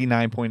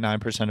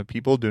 99.9% of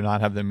people do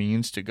not have the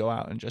means to go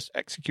out and just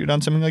execute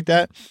on something like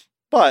that.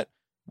 But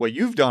what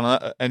you've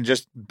done and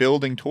just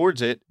building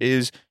towards it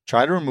is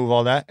try to remove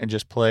all that and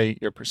just play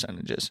your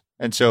percentages.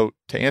 And so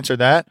to answer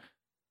that,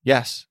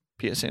 yes,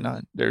 PSA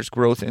 9, there's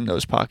growth in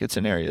those pockets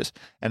and areas.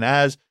 And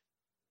as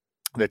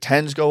the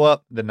 10s go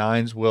up, the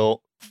 9s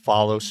will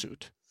follow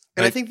suit.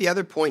 And I think the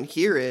other point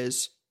here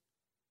is,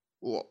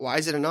 why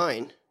is it a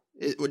 9?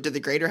 Did the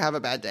grader have a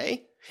bad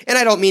day? And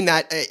I don't mean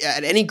that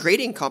at any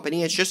grading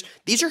company. It's just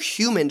these are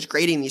humans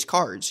grading these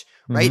cards,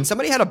 right? Mm-hmm.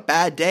 Somebody had a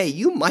bad day.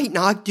 You might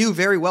not do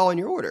very well in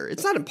your order.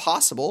 It's not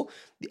impossible.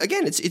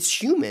 Again,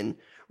 it's human,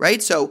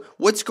 right? So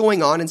what's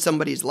going on in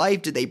somebody's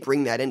life? Did they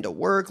bring that into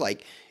work?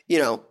 Like,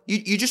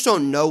 you just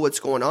don't know what's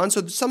going on.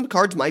 So some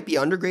cards might be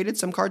undergraded.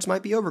 Some cards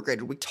might be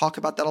overgraded. We talk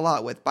about that a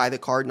lot with buy the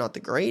card, not the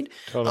grade.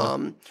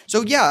 Totally.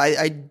 So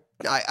yeah,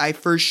 I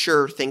for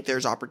sure think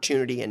there's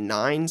opportunity in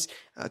 9s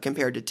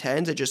compared to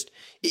 10s.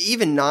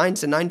 Even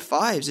 9s and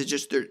 9.5s. It's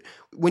just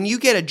when you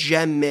get a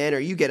gem min or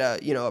you get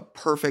a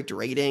perfect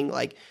rating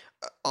like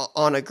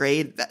on a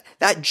grade,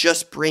 that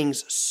just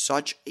brings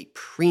such a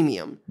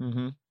premium.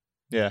 Mm-hmm.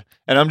 Yeah,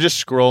 and I'm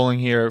just scrolling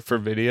here for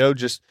video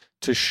just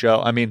to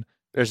show. I mean,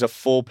 there's a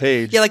full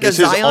page. Yeah, like this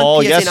a Zion is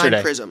all PSA yesterday.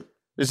 9 Prism.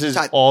 This is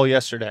all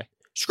yesterday.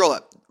 Scroll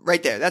up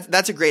right there.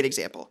 That's a great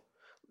example.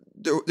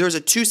 There's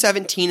a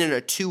 $217 and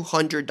a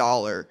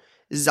 $200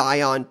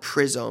 Zion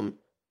Prism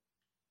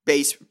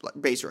base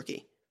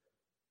rookie.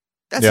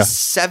 That's a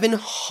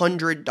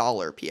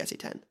 $700 PSA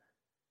 10.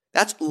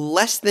 That's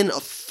less than a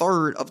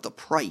third of the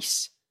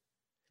price.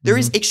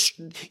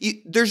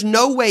 There's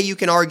no way you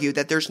can argue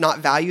that there's not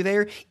value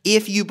there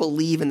if you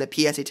believe in the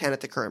PSA 10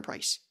 at the current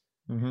price.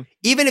 Mm-hmm.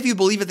 Even if you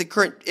believe that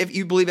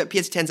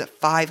PSA 10's at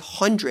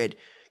 500,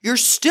 you're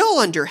still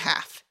under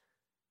half.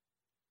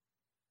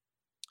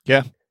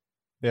 Yeah.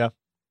 Yeah.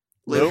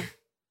 Lou?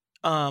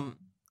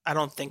 I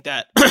don't think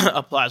that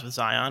applies with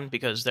Zion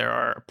because there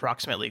are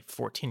approximately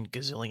 14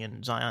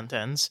 gazillion Zion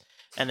 10s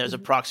and there's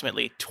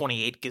approximately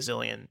 28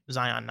 gazillion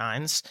Zion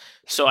 9s.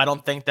 So I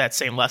don't think that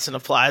same lesson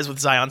applies with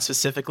Zion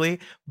specifically.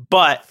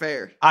 But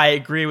fair. I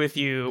agree with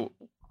you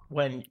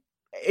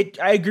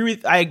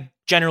I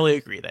generally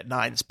agree that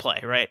 9s play,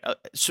 right?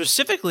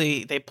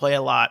 Specifically, they play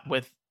a lot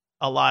with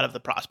a lot of the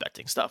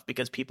prospecting stuff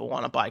because people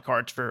want to buy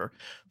cards for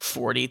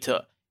 $40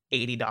 to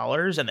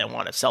 $80 and they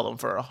want to sell them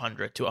for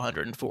 $100 to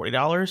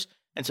 $140.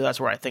 And so that's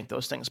where I think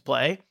those things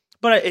play.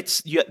 But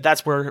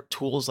that's where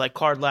tools like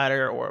Card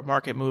Ladder or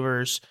Market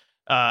Movers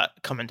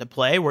come into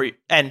play,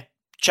 and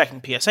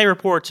checking PSA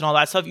reports and all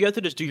that stuff. You have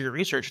to just do your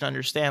research and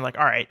understand, like,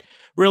 all right,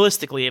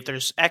 realistically, if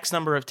there's X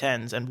number of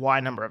 10s and Y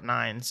number of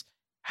 9s,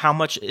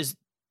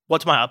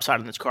 what's my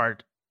upside on this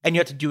card? And you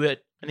have to do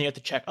it, and then you have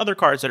to check other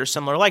cards that are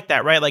similar like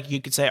that, right? Like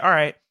you could say, all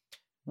right,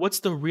 what's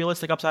the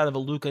realistic upside of a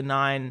Luka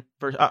 9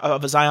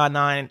 of a Zion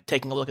 9?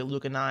 Taking a look at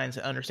Luka 9s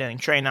and understanding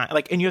Trey 9,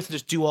 and you have to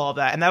just do all of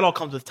that, and that all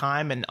comes with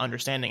time and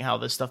understanding how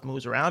this stuff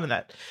moves around, and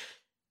that,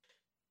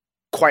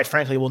 quite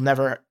frankly, you'll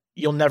never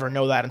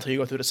know that until you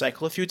go through the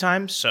cycle a few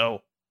times.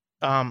 So,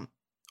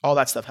 all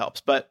that stuff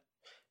helps, but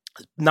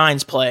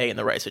 9s play in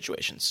the right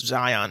situations.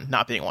 Zion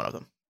not being one of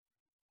them.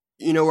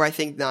 You know where I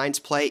think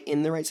 9s play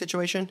in the right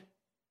situation?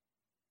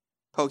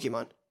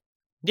 Pokemon.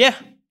 Yeah.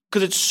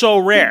 Because it's so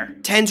rare.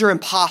 10s are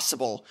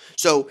impossible.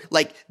 So,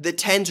 like, the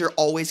 10s are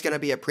always going to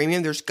be a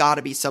premium. There's got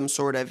to be some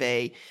sort of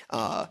a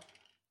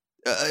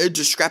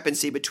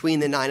discrepancy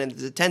between the 9 and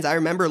the 10s. I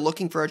remember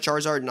looking for a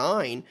Charizard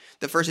 9,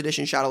 the first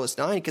edition Shadowless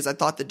 9, because I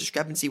thought the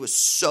discrepancy was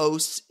so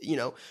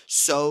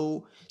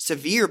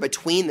severe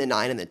between the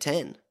 9 and the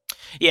 10.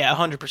 Yeah,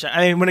 100%.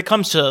 I mean, when it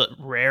comes to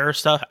rare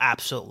stuff,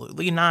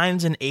 absolutely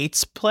 9s and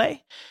 8s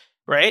play,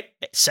 right?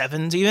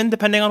 7s even,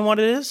 depending on what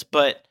it is.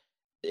 But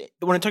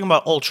when I'm talking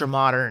about ultra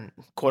modern,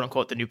 quote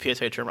unquote, the new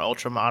PSA term,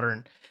 ultra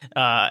modern,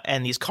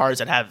 and these cards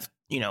that have,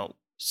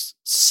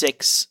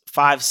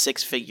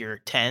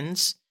 6-figure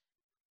 10s,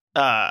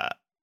 4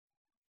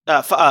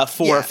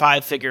 or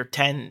 5 figure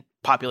 10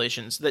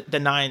 populations, the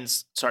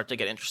 9s start to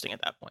get interesting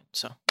at that point.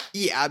 So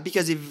yeah,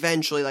 because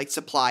eventually, like,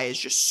 supply is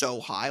just so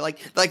high,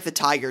 like the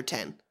Tiger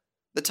 10.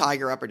 the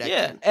Tiger Upper Deck.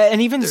 Yeah, Gen.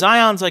 and even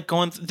Zion's like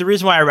going. The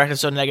reason why I reckon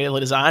so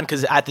negatively to Zion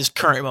because at this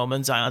current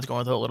moment, Zion's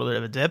going through a little bit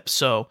of a dip.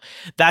 So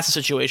that's the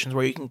situations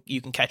where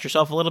you can catch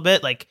yourself a little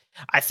bit. Like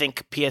I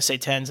think PSA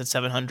 10s at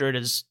 700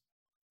 is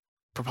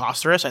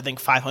preposterous. I think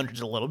 500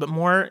 is a little bit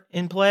more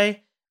in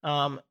play.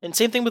 And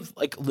same thing with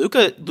like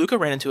Luka. Luka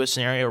ran into a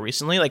scenario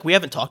recently. Like we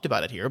haven't talked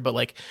about it here, but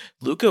like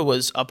Luka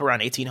was up around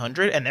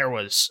 1800, and there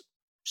was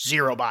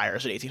 0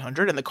 buyers at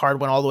 1800, and the card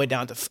went all the way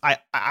down to.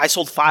 I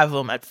sold 5 of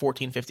them at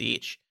 1450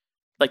 each.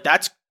 Like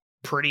that's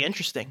pretty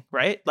interesting,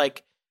 right?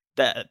 Like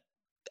that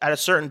at a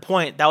certain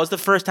point, that was the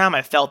first time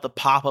I felt the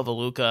pop of a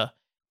Luka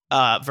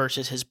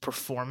versus his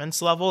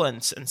performance level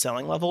and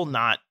selling level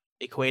not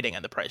equating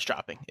and the price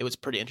dropping. It was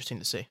pretty interesting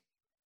to see.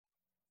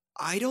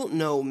 I don't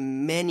know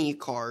many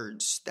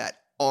cards that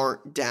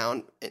aren't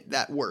down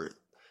that were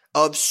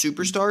of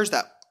superstars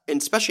that,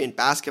 and especially in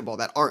basketball,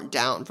 that aren't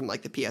down from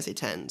like the PSA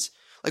 10s.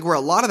 Like where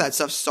a lot of that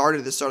stuff started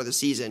at the start of the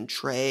season,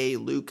 Trey,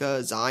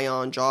 Luka,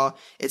 Zion, Ja.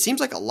 It seems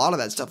like a lot of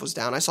that stuff was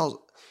down. I saw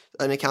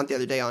an account the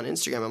other day on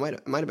Instagram.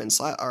 It might have been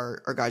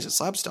our guys at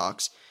Slab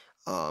Stocks,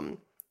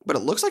 but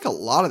it looks like a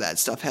lot of that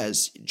stuff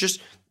has just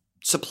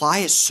supply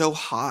is so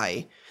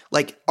high.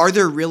 Like, are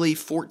there really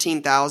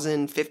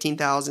 14,000,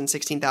 15,000,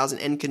 16,000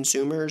 end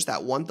consumers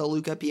that want the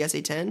Luka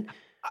PSA 10?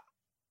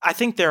 I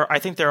think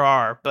there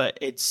are, but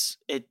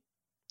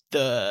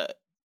the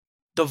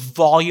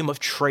volume of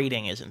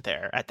trading isn't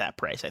there at that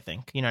price, I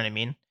think. You know what I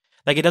mean?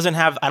 Like it doesn't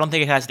have, I don't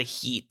think it has the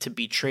heat to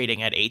be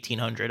trading at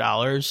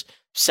 $1,800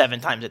 7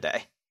 times a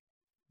day.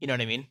 You know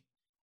what I mean?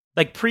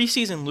 Like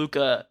preseason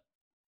Luka,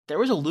 there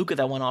was a Luka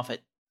that went off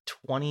at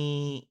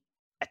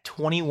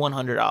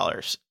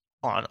 $2,100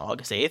 on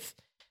August 8th,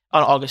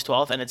 on August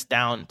 12th, and it's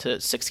down to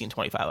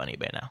 $1,625 on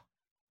eBay now.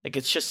 Like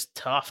it's just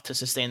tough to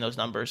sustain those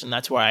numbers, and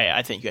that's why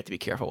I think you have to be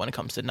careful when it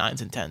comes to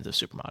 9s and 10s of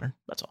Supermodern.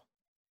 That's all.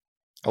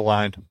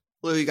 Aligned.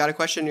 Lou, you got a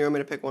question? You want me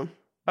to pick one?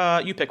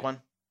 You pick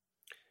one.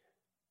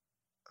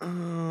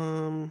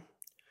 Would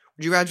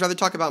you guys rather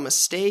talk about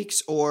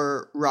mistakes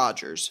or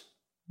Rodgers?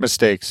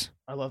 Mistakes.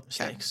 I love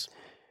mistakes. Okay.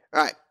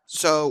 All right.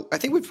 So I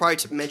think we've probably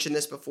mentioned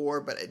this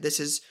before, but this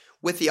is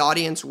with the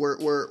audience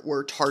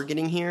we're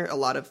targeting here. A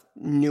lot of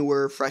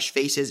newer, fresh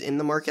faces in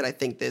the market. I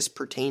think this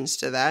pertains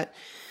to that.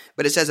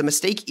 But it says a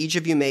mistake each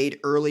of you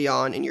made early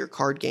on in your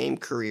card game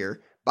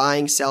career,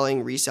 buying,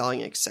 selling,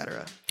 reselling,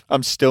 etc.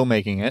 I'm still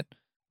making it.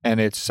 And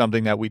it's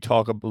something that we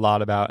talk a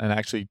lot about. And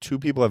actually, 2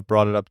 people have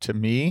brought it up to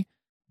me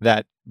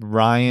that,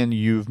 Ryan,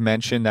 you've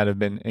mentioned that have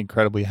been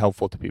incredibly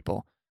helpful to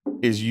people.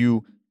 Is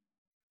you,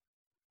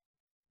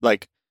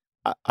 like,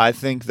 I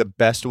think the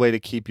best way to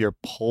keep your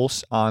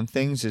pulse on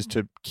things is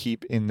to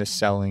keep in the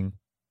selling,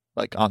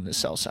 like on the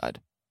sell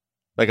side.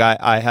 Like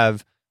I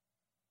have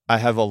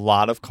a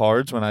lot of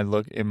cards when I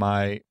look in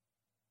my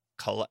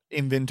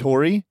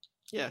inventory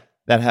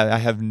that I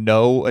have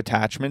no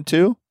attachment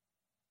to.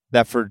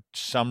 That for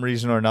some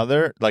reason or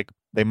another, like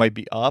they might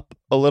be up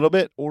a little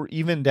bit or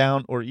even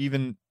down or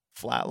even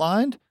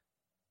flatlined,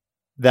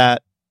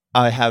 that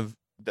I have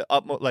the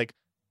utmost, like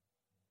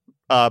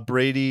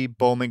Brady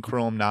Bowman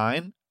Chrome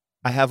 9.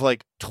 I have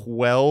like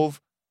 12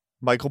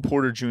 Michael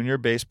Porter Jr.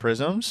 base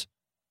prisms.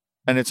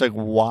 And it's like,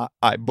 why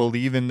I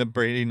believe in the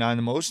Brady 9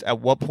 the most.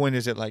 At what point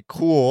is it like,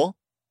 cool?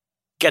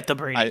 Get the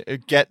Brady.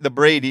 Get the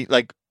Brady.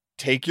 Like,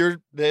 take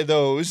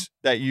those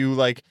that you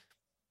like.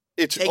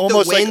 It's take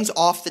almost the wins like,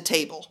 off the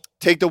table.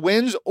 Take the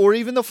wins or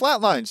even the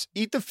flat lines.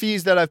 Eat the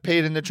fees that I've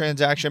paid in the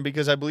transaction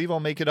because I believe I'll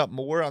make it up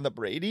more on the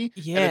Brady.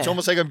 Yeah. And it's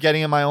almost like I'm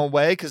getting in my own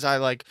way because I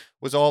like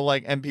was all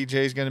like MPJ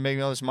is going to make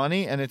me all this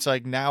money. And it's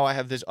like now I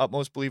have this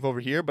utmost belief over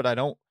here, but I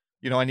don't,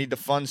 I need the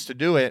funds to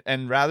do it.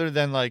 And rather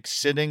than like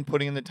sitting,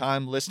 putting in the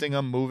time, listing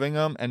them, moving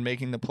them and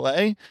making the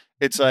play,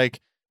 it's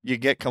like you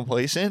get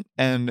complacent.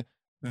 And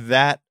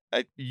that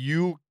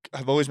you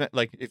have always meant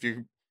like if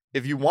you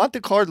want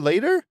the card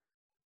later,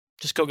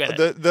 just go get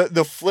it. The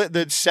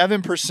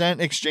 7%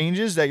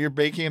 exchanges that you're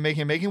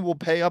making will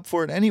pay up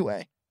for it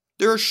anyway.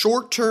 There are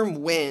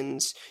short-term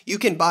wins. You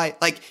can buy,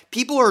 like,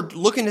 people are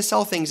looking to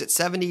sell things at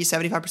 70,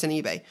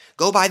 75% eBay.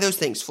 Go buy those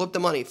things. Flip the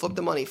money,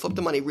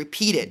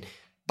 repeat it.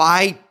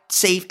 Buy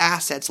safe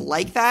assets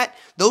like that.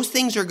 Those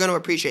things are going to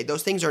appreciate.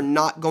 Those things are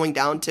not going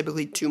down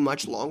typically too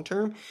much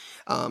long-term.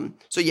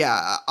 So,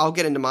 yeah, I'll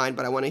get into mine,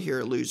 but I want to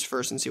hear Lou's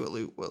first and see what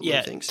Lou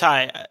thinks.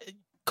 Ty,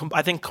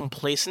 I think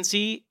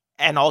complacency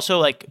and also,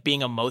 like,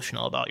 being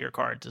emotional about your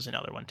cards is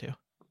another one, too.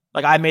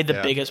 Like, I made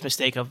the biggest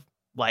mistake of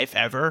life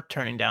ever,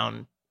 turning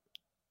down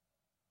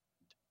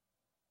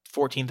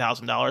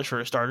 $14,000 for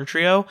a starter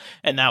trio,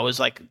 and that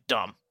was, like,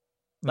 dumb.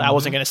 I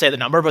wasn't going to say the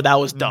number, but that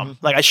was dumb.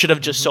 Like, I should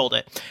have just sold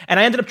it. And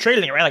I ended up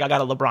trading it, right? Like, I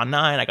got a LeBron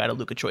 9, I got a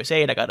Luka Choice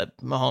 8, I got a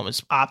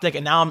Mahomes Optic,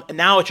 and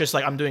now it's just,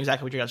 like, I'm doing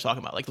exactly what you guys are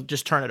talking about. Like,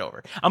 just turn it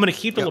over. I'm going to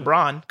keep the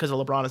LeBron, because the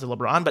LeBron is a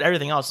LeBron, but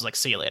everything else is, like,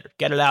 see you later.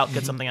 Get it out,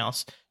 get something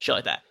else, shit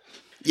like that.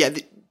 Yeah,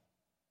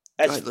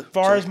 as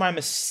far as my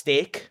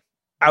mistake,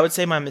 I would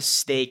say my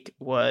mistake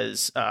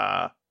was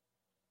I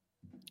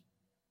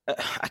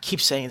keep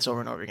saying this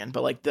over and over again,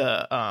 but like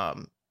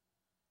the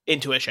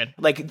intuition.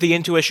 Like the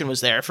intuition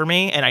was there for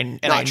me, and I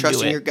Not knew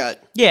trusting it. your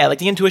gut. Yeah, like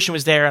the intuition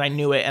was there, and I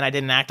knew it, and I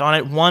didn't act on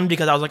it. One,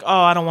 because I was like,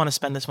 oh, I don't want to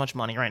spend this much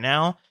money right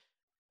now.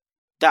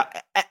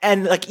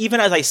 And like even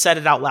as I said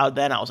it out loud,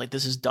 then I was like,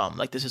 this is dumb.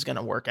 Like this is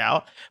gonna work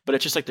out. But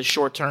it's just like the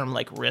short term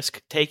like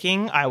risk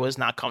taking I was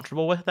not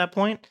comfortable with at that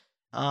point.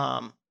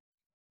 And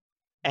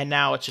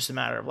now it's just a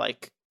matter of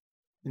like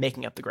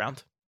making up the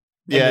ground.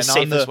 In the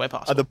safest way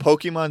possible. The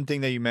Pokemon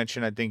thing that you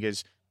mentioned, I think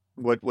is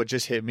what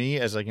just hit me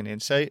as like an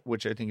insight,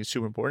 which I think is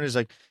super important. Is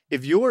like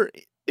if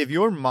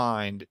your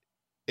mind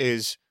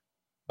is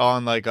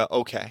on like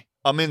okay,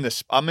 I'm in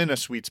a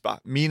sweet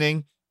spot,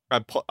 meaning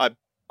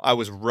I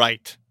was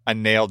right. I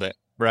nailed it,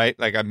 right?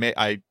 Like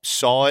I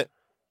saw it.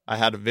 I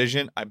had a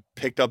vision. I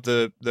picked up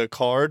the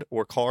card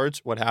or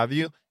cards, what have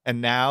you,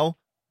 and now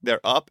they're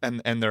up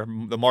and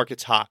the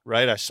market's hot,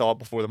 right? I saw it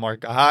before the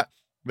market got hot.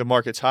 The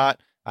market's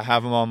hot. I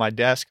have them on my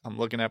desk. I'm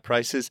looking at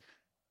prices,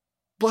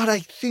 but I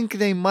think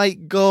they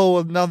might go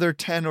another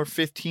 10 or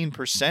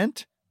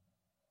 15%.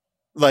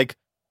 Like,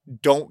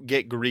 don't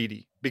get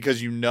greedy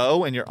because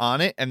and you're on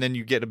it, and then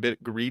you get a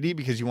bit greedy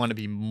because you want to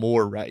be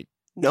more right.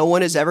 No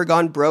one has ever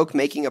gone broke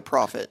making a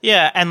profit.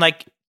 Yeah, and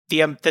like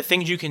the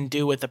things you can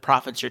do with the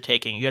profits you're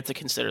taking, you have to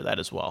consider that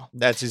as well.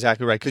 That's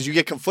exactly right, because you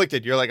get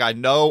conflicted. You're like, I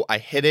know I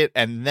hit it,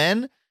 and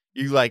then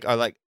you like are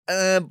like,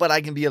 but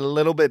I can be a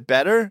little bit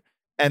better,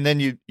 and then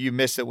you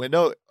miss the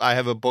window. I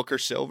have a Booker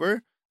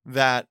Silver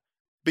that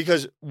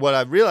because what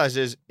I've realized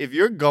is if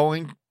you're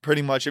going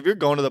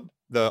to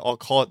the I'll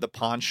call it the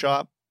pawn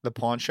shop,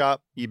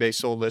 eBay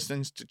sold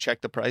listings to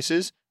check the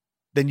prices,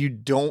 then you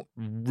don't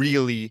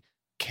really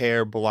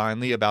care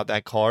blindly about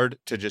that card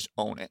to just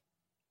own it,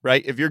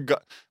 right? If you're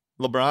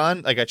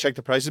LeBron, like I check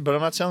the prices, but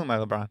I'm not selling my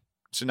LeBron.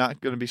 It's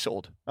not going to be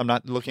sold. I'm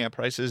not looking at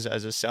prices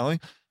as a selling.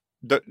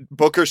 The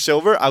Booker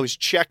Silver, I was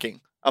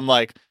checking. I'm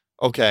like,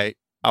 okay,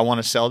 I want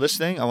to sell this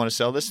thing.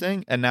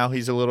 And now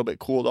he's a little bit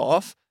cooled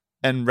off.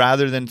 And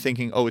rather than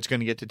thinking, oh, it's going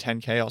to get to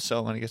 10K, I'll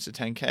sell when it gets to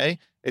 10K.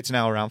 It's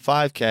now around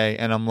 5K.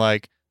 And I'm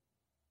like,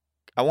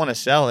 I want to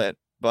sell it,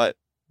 but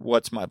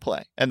what's my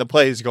play? And the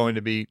play is going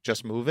to be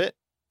just move it.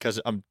 Because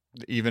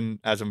even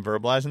as I'm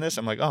verbalizing this,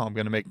 I'm like, oh, I'm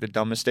going to make the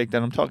dumb mistake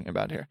that I'm talking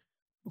about here.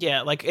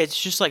 Yeah, like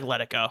it's just like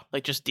let it go.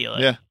 Like just deal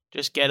it. Yeah.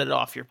 Just get it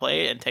off your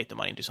plate and take the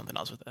money and do something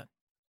else with it.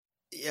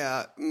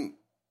 Yeah,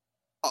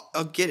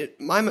 I'll get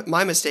it. My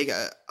mistake,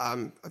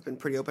 I've been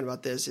pretty open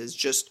about this, is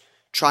just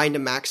trying to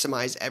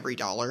maximize every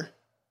dollar,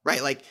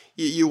 right? Like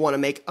you want to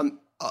make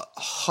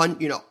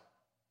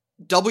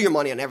double your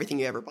money on everything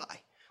you ever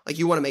buy. Like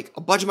you want to make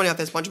a bunch of money off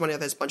this, bunch of money off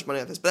this, bunch of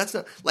money off this. But that's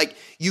not like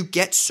you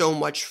get so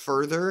much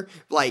further,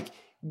 like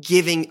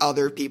giving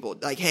other people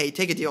like, hey,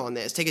 take a deal on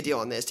this, take a deal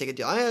on this, take a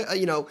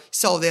deal.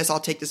 Sell this, I'll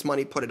take this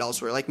money, put it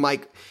elsewhere. Like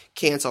Mike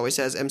Kantz always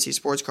says, MC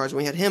Sports Cards,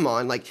 when we had him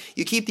on, like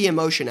you keep the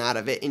emotion out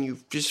of it and you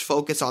just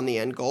focus on the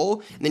end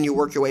goal, and then you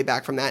work your way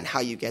back from that and how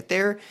you get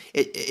there.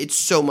 It's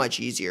so much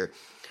easier.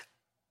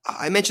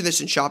 I mentioned this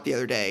in shop the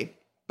other day,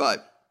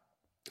 but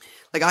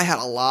like I had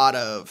a lot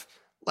of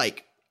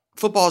like,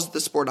 football is the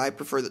sport I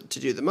prefer to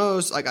do the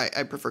most. Like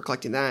I prefer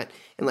collecting that.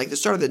 And like the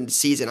start of the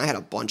season, I had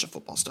a bunch of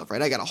football stuff,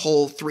 right? I got a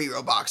whole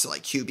 3-row box of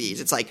like QBs.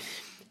 It's like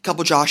a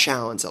couple Josh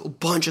Allens, a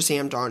bunch of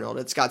Sam Darnold.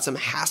 It's got some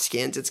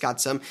Haskins. It's got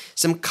some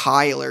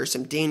Kyler,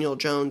 some Daniel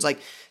Jones. Like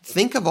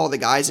think of all the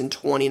guys in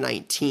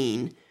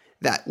 2019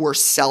 that were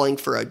selling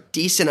for a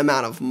decent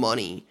amount of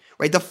money,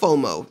 right? The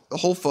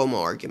whole FOMO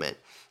argument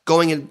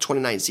going into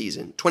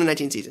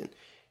 2019 season.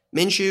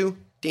 Minshew,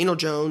 Daniel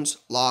Jones,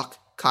 Locke,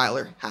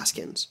 Kyler,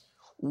 Haskins.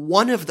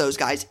 One of those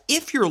guys,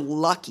 if you're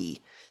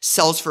lucky,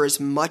 sells for as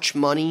much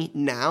money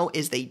now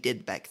as they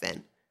did back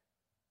then.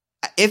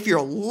 If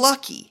you're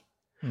lucky,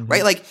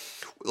 right? Like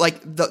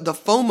the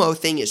FOMO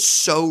thing is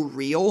so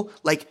real.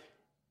 Like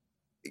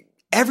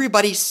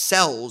everybody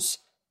sells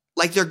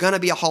like they're gonna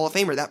be a Hall of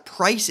Famer. That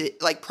priced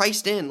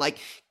in, like,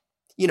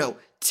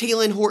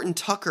 Taylor Horton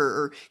Tucker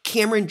or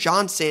Cameron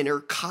Johnson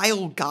or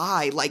Kyle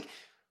Guy. Like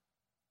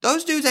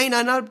those dudes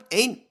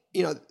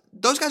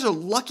those guys are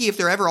lucky if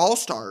they're ever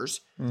all-stars.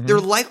 Mm-hmm. They're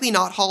likely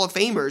not Hall of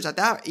Famers at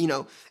that,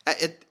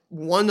 at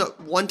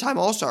one-time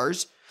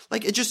all-stars.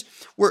 Like it just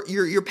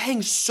you're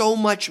paying so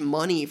much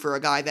money for a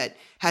guy that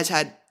has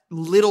had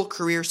little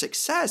career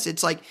success.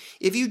 It's like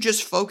if you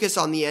just focus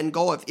on the end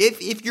goal,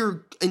 if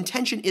your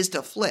intention is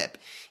to flip,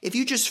 if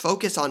you just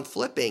focus on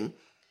flipping,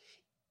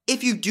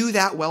 if you do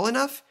that well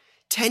enough,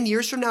 10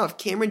 years from now, if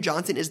Cameron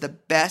Johnson is the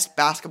best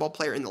basketball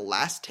player in the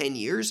last 10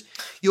 years,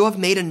 you'll have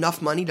made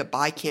enough money to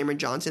buy Cameron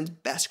Johnson's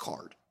best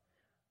card.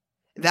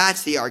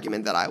 That's the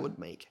argument that I would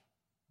make.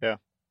 Yeah.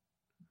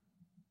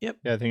 Yep.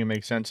 Yeah, I think it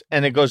makes sense.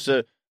 And it goes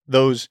to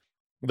those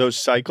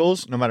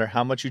cycles, no matter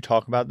how much you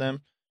talk about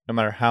them, no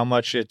matter how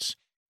much it's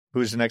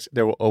who's the next,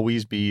 there will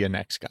always be a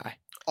next guy.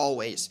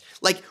 always.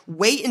 Like,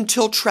 wait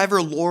until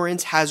Trevor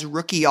Lawrence has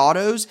rookie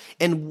autos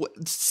and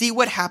see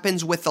what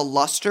happens with the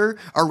luster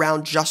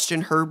around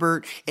Justin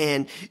Herbert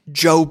and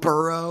Joe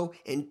Burrow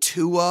and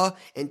Tua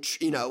and,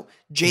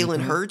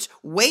 Jalen Hurts.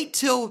 Wait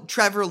till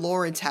Trevor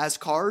Lawrence has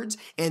cards,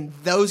 and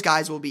those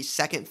guys will be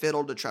second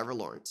fiddle to Trevor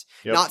Lawrence.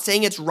 Yep. Not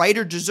saying it's right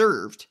or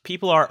deserved.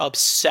 People are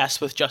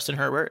obsessed with Justin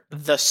Herbert.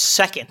 The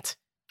second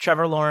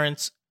Trevor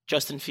Lawrence,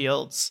 Justin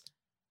Fields,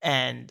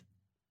 and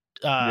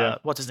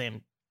what's his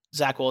name?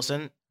 Zach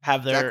Wilson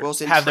have their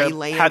Trey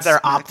Lance, have their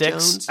Mac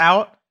optics Jones.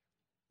 out.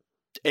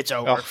 It's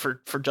over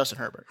for Justin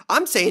Herbert.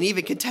 I'm saying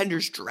even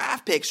contenders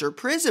draft picks or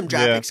Prism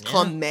draft picks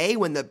come May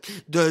when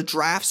the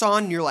draft's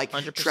on, and you're like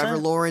 100%. Trevor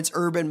Lawrence,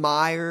 Urban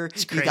Meyer.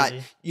 You got,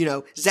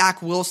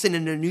 Zach Wilson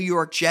in a New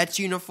York Jets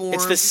uniform.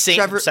 It's the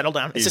same. Settle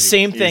down. It's the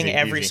same thing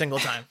every single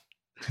time.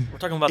 We're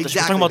talking about this.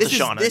 We're talking about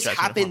Deshaun. This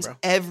happens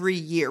every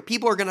year.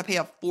 People are going to pay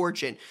a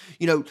fortune.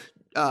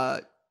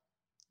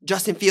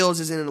 Justin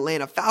Fields is in an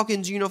Atlanta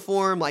Falcons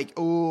uniform. Like,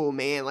 oh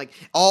man, like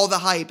all the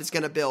hype is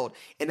going to build,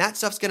 and that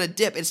stuff's going to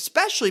dip,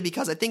 especially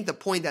because I think the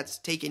point that's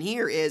taken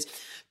here is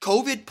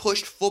COVID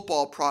pushed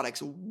football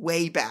products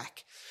way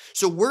back.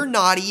 So we're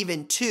not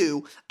even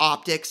to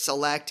Optics,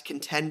 Select,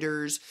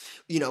 Contenders,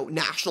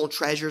 National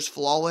Treasures,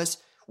 Flawless.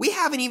 We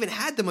haven't even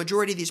had the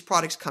majority of these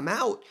products come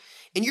out.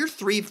 And you're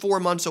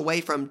 3-4 months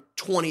away from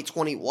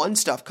 2021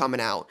 stuff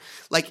coming out.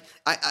 Like,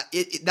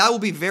 that will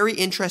be very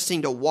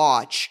interesting to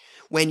watch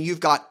when you've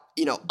got,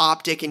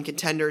 Optic and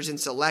Contenders and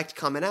Select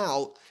coming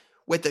out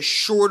with a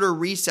shorter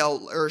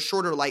resale or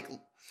shorter,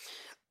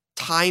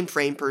 time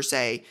frame per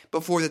se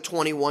before the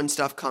 21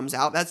 stuff comes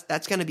out.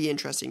 That's going to be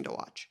interesting to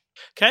watch.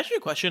 Can I ask you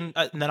a question?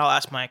 And then I'll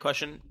ask my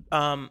question.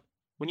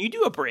 When you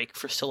do a break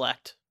for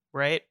Select,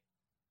 right?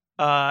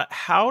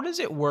 How does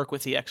it work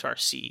with the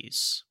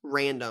XRCs?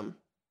 Random.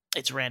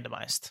 It's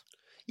randomized.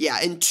 Yeah,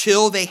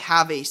 until they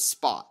have a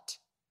spot.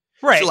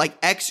 Right. So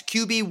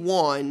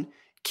QB1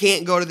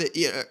 can't go to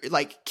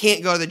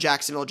the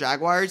Jacksonville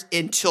Jaguars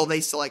until they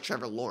select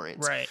Trevor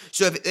Lawrence. Right.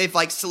 So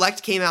if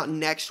Select came out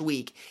next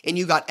week and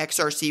you got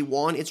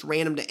XRC1, it's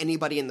random to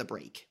anybody in the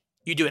break.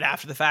 You do it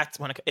after the fact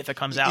if it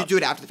comes out. You do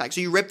it after the fact.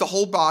 So you rip the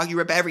whole bog, you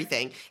rip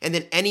everything, and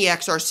then any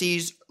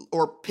XRCs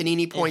or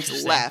Panini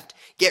points left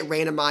get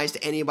randomized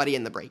to anybody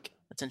in the break.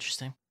 That's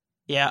interesting.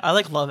 Yeah, I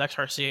love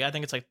XRC. I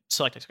think it's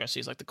Select XRC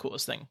is the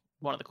coolest thing.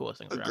 One of the coolest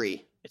things. Agree.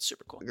 Around. It's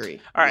super cool. Agree.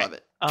 All right. Love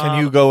it. Can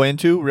you go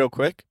into real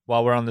quick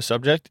while we're on the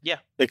subject? Yeah.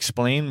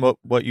 Explain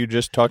what you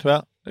just talked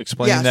about.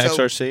 Explain the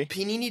XRC.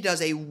 Panini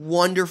does a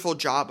wonderful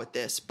job with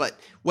this, but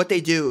what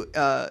they do,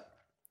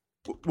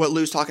 what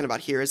Lou's talking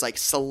about here is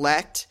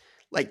Select.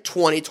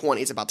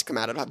 2020 is about to come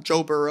out. It'd have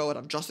Joe Burrow, it'd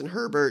have Justin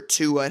Herbert,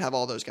 Tua, it'd have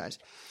all those guys.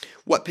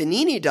 What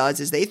Panini does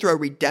is they throw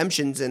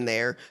redemptions in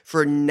there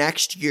for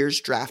next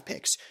year's draft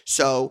picks.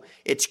 So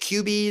it's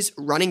QBs,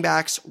 running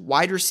backs,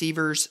 wide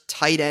receivers,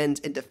 tight ends,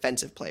 and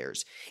defensive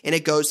players. And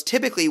it goes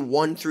typically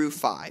 1 through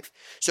 5.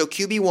 So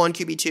QB1,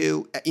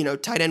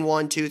 QB2, tight end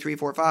 1, 2, 3,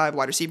 4, 5,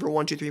 wide receiver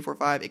 1, 2, 3, 4,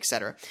 5,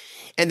 etc.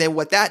 And then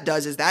what that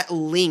does is that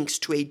links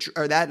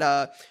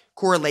to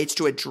correlates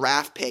to a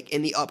draft pick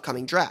in the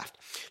upcoming draft.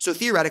 So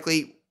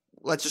theoretically,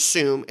 let's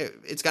assume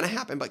it's going to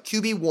happen, but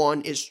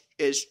QB1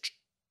 is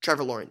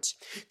Trevor Lawrence.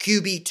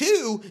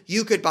 QB2,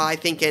 you could buy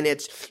thinking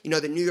it's,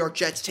 the New York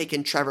Jets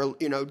taking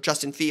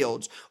Justin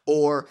Fields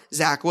or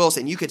Zach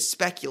Wilson. You could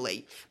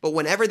speculate. But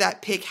whenever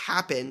that pick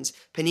happens,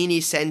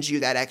 Panini sends you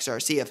that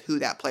XRC of who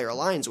that player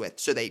aligns with.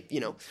 So they,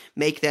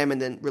 make them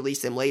and then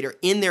release them later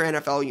in their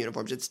NFL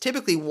uniforms. It's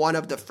typically one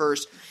of the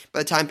first, by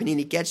the time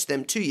Panini gets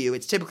them to you,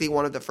 it's typically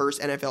one of the first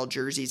NFL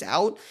jerseys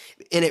out,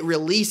 and it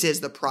releases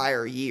the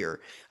prior year.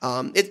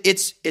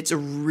 It's a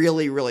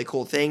really, really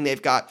cool thing. They've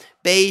got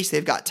base,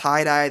 they've got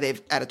tie-dye,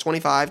 they've added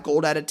 25,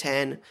 gold out of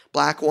 10,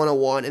 black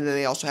 101, and then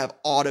they also have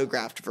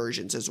autographed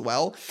versions as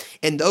well.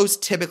 And those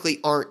typically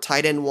aren't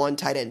tight end 1,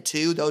 tight end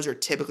 2. Those are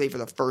typically for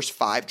the first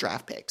 5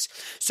 draft picks.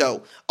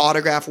 So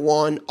autograph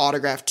 1,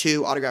 autograph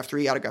 2, autograph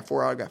 3, autograph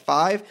 4, autograph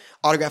 5.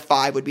 Autograph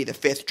 5 would be the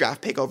 5th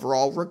draft pick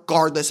overall,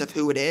 regardless of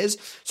who it is.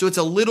 So it's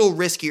a little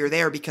riskier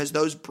there because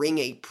those bring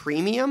a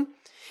premium,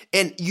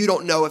 and you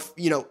don't know if,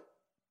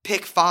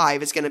 pick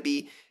 5 is going to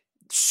be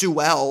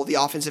Sewell, the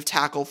offensive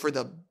tackle for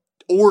the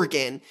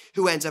Oregon,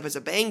 who ends up as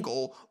a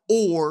Bengal,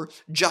 or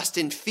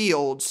Justin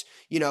Fields,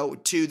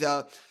 to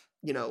the,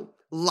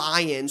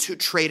 Lions, who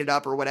traded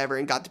up or whatever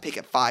and got the pick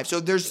at 5. So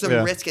there's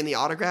some risk in the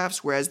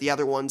autographs, whereas the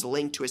other ones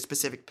link to a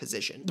specific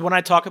position. When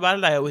I talk about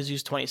it, I always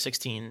use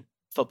 2016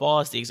 football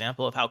as the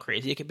example of how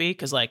crazy it could be,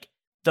 because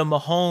the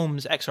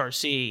Mahomes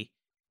XRC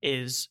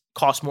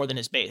costs more than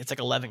his base. It's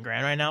 $11,000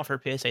 right now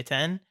for PSA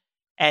 10.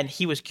 And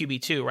he was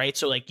QB2, right?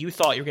 So you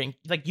thought you were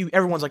getting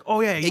everyone's like, oh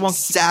yeah, you want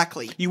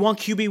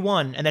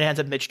QB1, and then it ends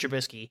up Mitch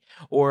Trubisky,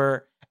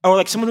 or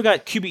someone who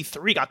got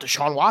QB3 got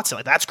Deshaun Watson.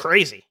 That's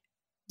crazy.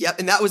 Yep,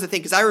 and that was the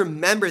thing, because I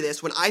remember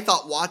this when I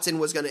thought Watson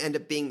was going to end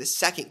up being the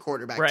second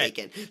quarterback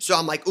taken. So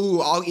I'm like,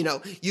 ooh,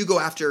 you go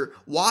after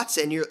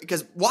Watson,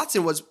 because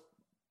Watson was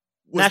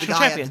the guy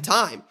champion at the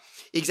time.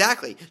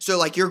 Exactly. So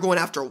like you're going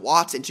after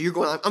Watson,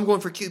 so I'm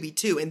going for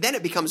QB2, and then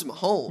it becomes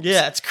Mahomes.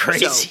 Yeah, it's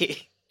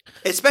crazy. So,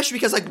 especially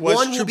because like Was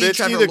one will be Trubisky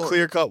Trevor the Lawrence.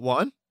 clear-cut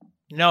one?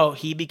 No,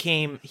 he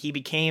became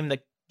the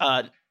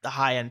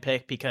high end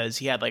pick because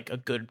he had like a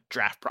good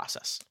draft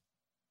process.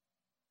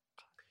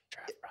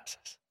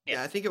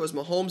 Yeah, I think it was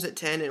Mahomes at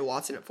 10 and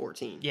Watson at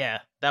 14. Yeah,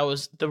 that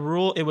was the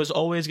rule. It was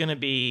always going to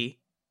be.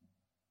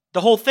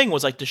 The whole thing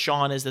was like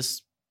Deshaun is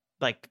this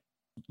like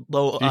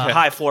low,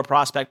 high floor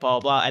prospect, blah,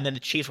 blah, blah. And then the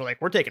Chiefs were like,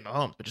 we're taking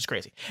Mahomes, which is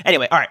crazy.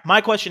 Anyway, all right.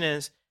 My question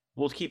is,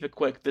 we'll keep it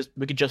quick.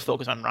 We could just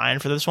focus on Ryan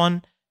for this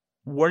one.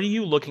 What are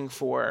you looking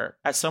for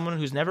as someone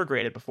who's never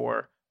graded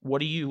before? What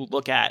do you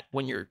look at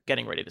when you're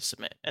getting ready to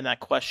submit? And that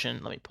question,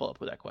 let me pull up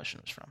where that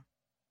question was from.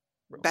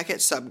 Beckett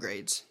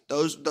subgrades.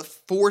 Those the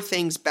 4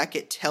 things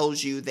Beckett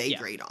tells you they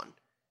grade on.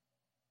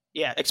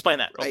 Yeah, explain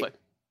that real quick.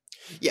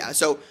 Yeah,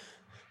 so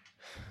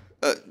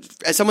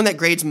as someone that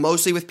grades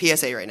mostly with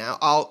PSA right now,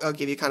 I'll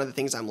give you kind of the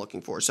things I'm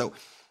looking for. So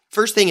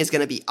first thing is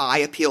going to be eye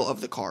appeal of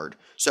the card.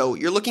 So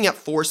you're looking at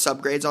 4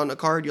 subgrades on a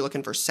card. You're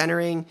looking for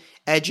centering,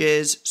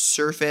 edges,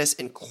 surface,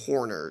 and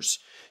corners.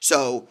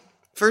 So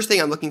first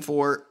thing I'm looking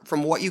for,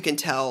 from what you can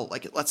tell,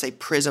 like let's say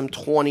Prism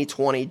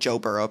 2020 Joe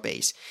Burrow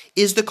base,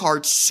 is the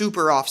card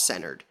super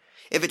off-centered?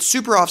 If it's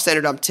super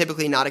off-centered, I'm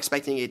typically not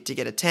expecting it to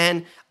get a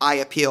 10. Eye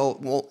appeal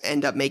won't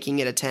end up making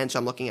it a 10, so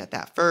I'm looking at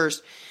that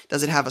first.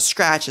 Does it have a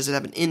scratch? Does it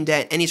have an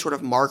indent? Any sort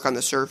of mark on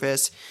the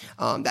surface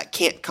that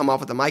can't come off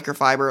with a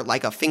microfiber,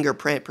 like a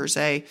fingerprint per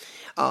se?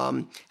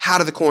 How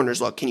do the corners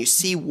look? Can you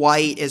see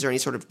white? Is there any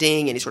sort of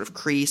ding, any sort of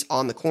crease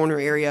on the corner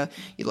area?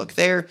 You look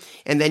there.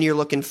 And then you're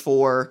looking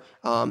for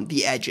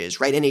the edges,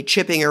 right? Any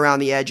chipping around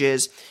the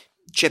edges.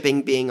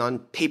 Chipping being on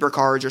paper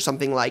cards or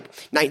something like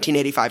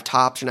 1985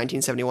 Topps or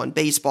 1971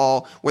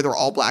 baseball, where they're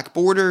all black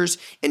borders.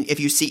 And if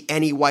you see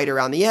any white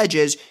around the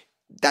edges,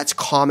 that's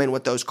common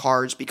with those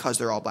cards because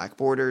they're all black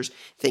borders,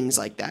 things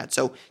like that.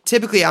 So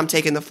typically I'm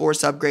taking the 4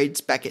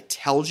 subgrades Beckett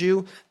tells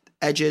you,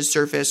 edges,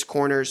 surface,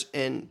 corners,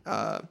 and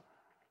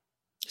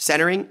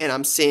centering, and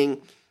I'm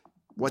seeing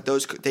what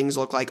those things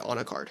look like on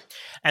a card.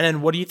 And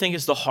then what do you think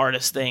is the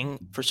hardest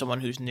thing for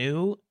someone who's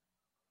new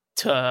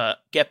to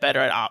get better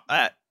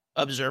at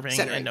observing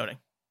Centering. and noting?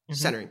 Mm-hmm.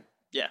 Centering.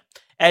 Yeah.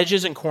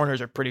 Edges and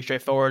corners are pretty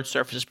straightforward.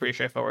 Surface is pretty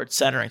straightforward.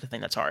 Centering is the thing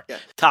that's hard. Yeah.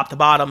 Top to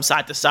bottom,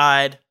 side to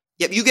side.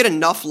 Yep, you get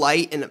enough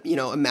light and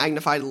a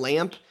magnified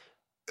lamp,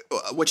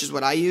 which is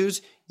what I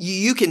use.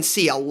 You can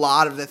see a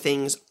lot of the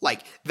things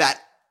like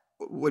that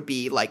would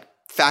be like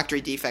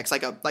factory defects,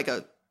 like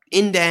a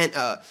indent,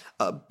 a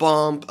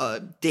bump, a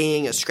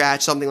ding, a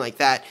scratch, something like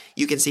that.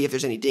 You can see if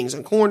there's any dings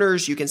on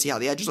corners. You can see how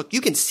the edges look.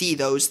 You can see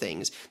those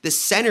things. The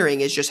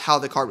centering is just how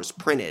the card was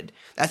printed.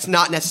 That's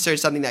not necessarily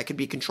something that could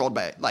be controlled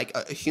by like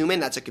a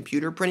human. That's a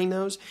computer printing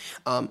those.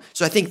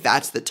 So I think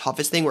that's the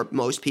toughest thing where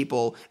most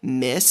people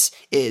miss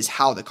is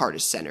how the card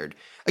is centered.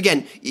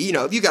 Again,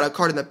 if you got a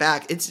card in the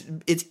back, it's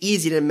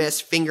easy to miss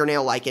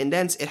fingernail-like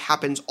indents. It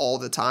happens all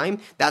the time.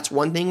 That's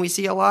one thing we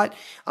see a lot,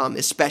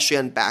 especially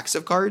on backs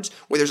of cards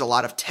where there's a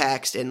lot of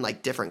text and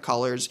like different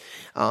colors,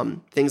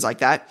 things like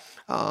that.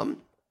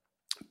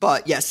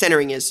 But yeah,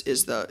 centering is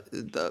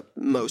the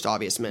most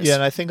obvious miss. Yeah,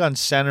 and I think on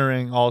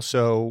centering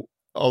also,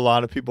 a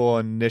lot of people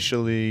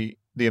initially,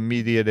 the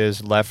immediate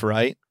is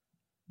left-right,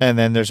 and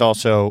then there's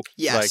also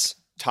like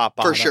top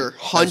bottom. For sure,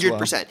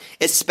 100%. Well.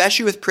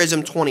 Especially with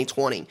Prism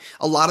 2020.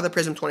 A lot of the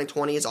Prism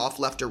 2020 is off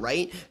left to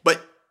right,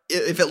 but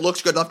if it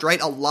looks good left to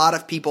right, a lot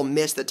of people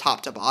miss the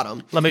top to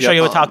bottom. Let me show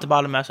you a top to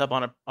bottom mess up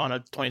on a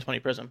 2020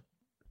 Prism.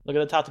 Look at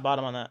the top to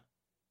bottom on that.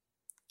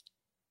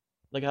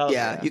 Look how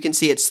you can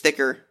see it's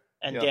thicker.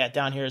 And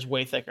down here is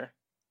way thicker.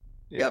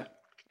 Yep.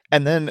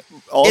 And then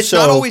also, it's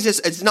not always this.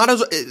 It's not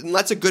as.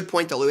 That's a good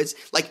point, though, Lou. It's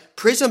like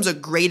Prism's a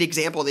great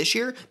example this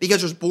year because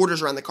there's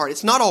borders around the card.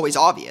 It's not always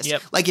obvious.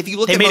 Yep. Like if you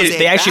look they at made Mosaic it,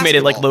 they actually made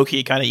it like basketball- low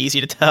key, kind of easy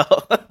to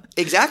tell.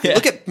 Exactly. Yeah.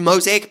 Look at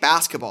Mosaic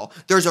basketball.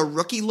 There's a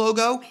rookie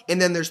logo,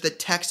 and then there's the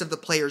text of the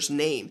player's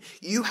name.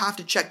 You have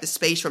to check the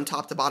space from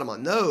top to bottom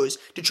on those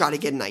to try to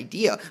get an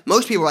idea.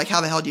 Most people are like,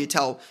 how the hell do you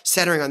tell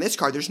centering on this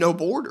card? There's no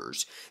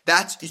borders.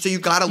 So you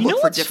got to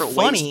look for different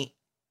ways.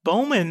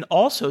 Bowman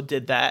also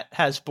did that,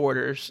 has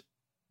borders.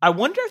 I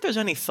wonder if there's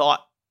any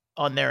thought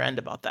on their end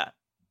about that,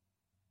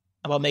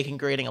 about making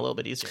grading a little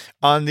bit easier.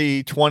 On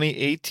the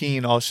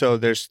 2018, also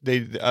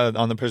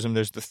on the Prism,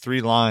 there's the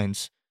 3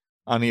 lines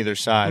on either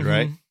side,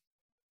 right?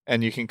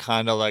 And you can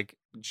kind of like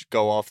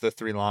go off the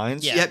 3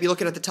 lines. Yeah. Yep, you're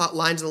looking at the top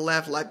lines on the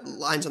left,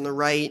 lines on the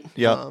right.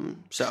 Yep.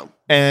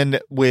 And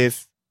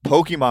with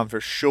Pokemon,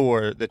 for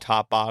sure, the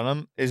top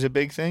bottom is a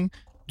big thing.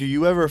 Do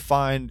you ever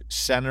find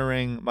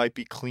centering might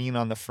be clean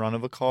on the front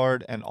of a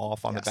card and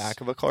off on the back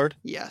of a card?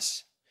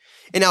 Yes.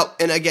 And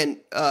again,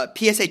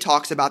 PSA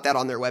talks about that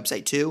on their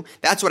website too.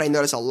 That's what I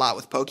notice a lot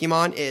with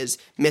Pokemon is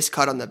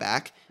miscut on the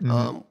back.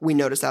 We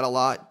notice that a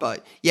lot,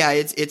 but yeah,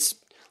 it's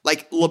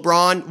Like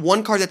LeBron,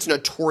 one card that's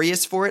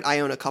notorious for it,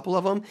 I own a couple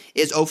of them,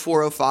 is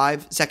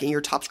 0405 second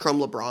year Topps Chrome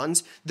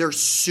LeBrons. They're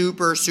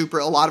super,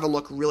 a lot of them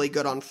look really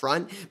good on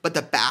front, but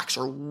the backs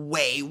are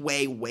way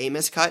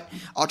miscut.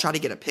 I'll try to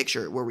get a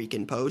picture where we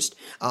can post.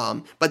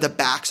 But the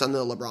backs on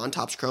the LeBron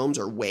Topps Chromes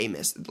are way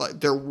missed. Like,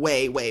 they're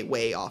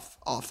way off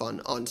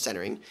on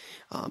centering.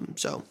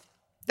 So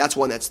that's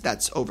one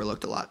that's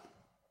overlooked a lot.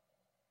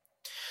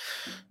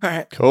 All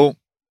right. Cool.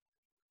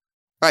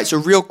 All right, so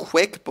real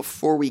quick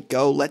before we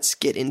go, let's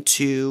get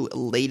into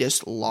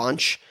latest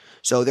launch.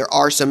 So there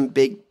are some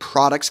big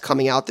products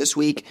coming out this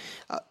week.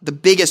 The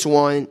biggest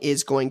one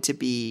is going to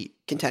be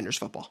Contenders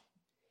Football.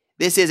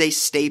 This is a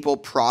staple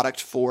product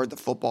for the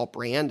football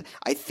brand.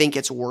 I think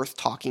it's worth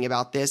talking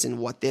about this and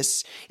what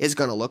this is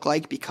going to look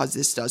like because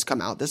this does come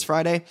out this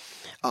Friday.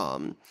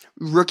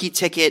 Rookie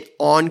ticket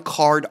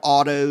on-card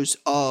autos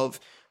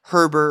of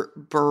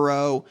Herbert,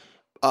 Burrow,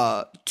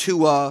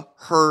 Tua,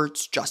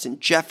 Hurts, Justin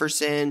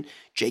Jefferson,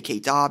 J.K.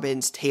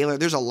 Dobbins, Taylor.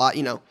 There's a lot,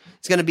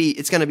 it's going to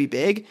be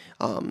big.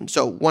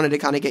 So wanted to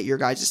kind of get your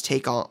guys'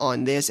 take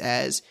on this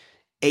as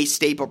a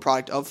staple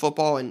product of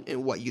football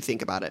and what you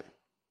think about it.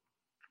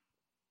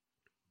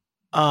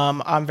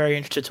 I'm very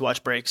interested to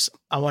watch breaks.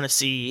 I want to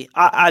see,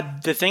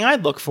 the thing I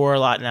look for a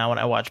lot now when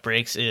I watch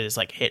breaks is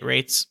like hit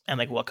rates and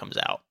like what comes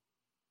out,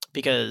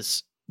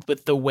 because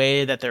with the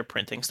way that they're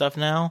printing stuff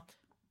now,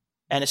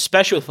 and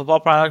especially with football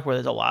product where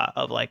there's a lot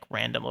of like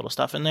random little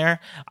stuff in there,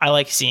 I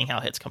like seeing how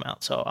hits come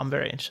out. So I'm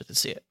very interested to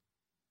see it.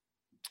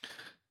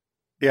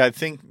 Yeah, I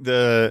think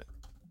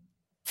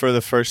for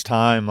the first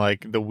time,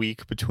 like the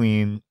week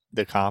between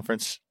the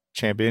conference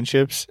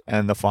championships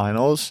and the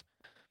finals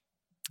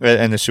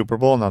and the Super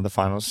Bowl, not the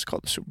finals, it's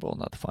called the Super Bowl,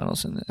 not the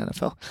finals in the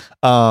NFL.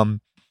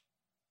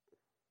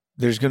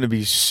 There's going to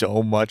be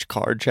so much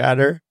card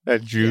chatter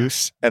and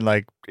juice, and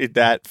like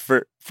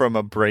from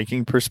a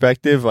breaking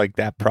perspective, like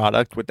that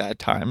product with that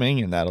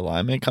timing and that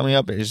alignment coming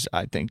up is,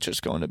 I think,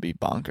 just going to be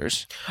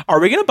bonkers. Are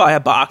we going to buy a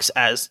box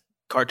as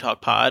Card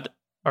Talk Pod?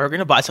 Are we going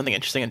to buy something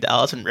interesting in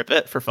Dallas and rip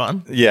it for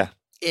fun? Yeah.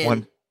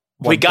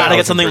 We got to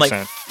get something like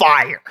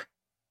fire.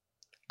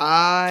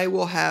 I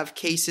will have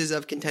cases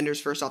of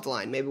Contenders first off the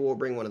line. Maybe we'll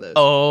bring one of those.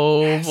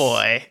 Oh, yes.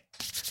 Boy.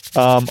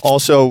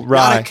 Also,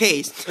 Rye. Not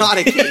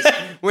a case.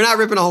 We're not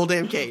ripping a whole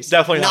damn case.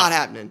 Definitely not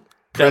happening.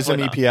 Prism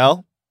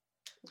EPL?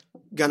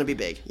 Gonna be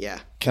big, yeah.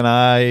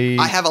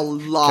 I have a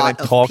lot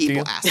of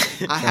people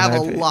asking. I have a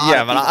lot.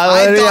 Yeah, of but people.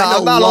 I've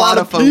gotten a lot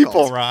of phone people,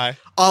 calls. Rye.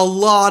 A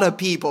lot of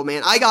people,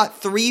 man. I got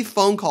 3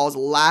 phone calls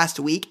last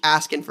week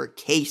asking for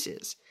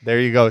cases. There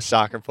you go,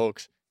 soccer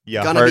folks.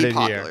 You gonna heard be it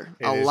popular.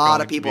 Here. A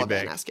lot of people have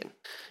been asking.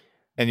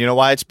 And you know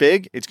why it's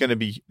big? It's going to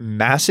be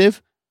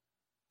massive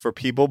for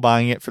people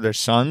buying it for their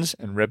sons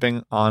and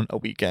ripping on a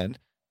weekend.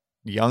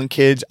 Young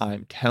kids,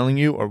 I'm telling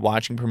you, are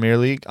watching Premier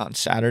League on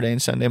Saturday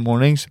and Sunday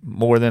mornings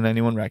more than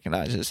anyone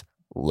recognizes.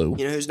 Lou.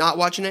 You know who's not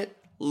watching it?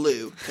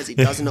 Lou, because he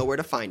doesn't know where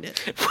to find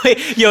it.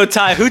 Wait, yo,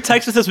 Ty, who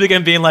texted us this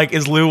weekend being like,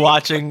 is Lou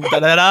watching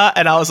da-da-da?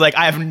 And I was like,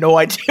 I have no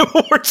idea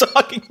what we're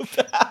talking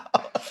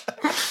about.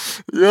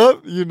 Yep,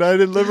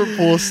 United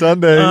Liverpool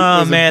Sunday.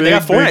 Oh, man, they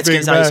got Fortnite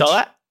skins now. You saw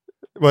that?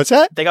 What's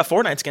that? They got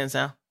Fortnite skins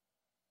now.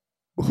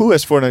 Who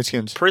has Fortnite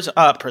skins? Prism.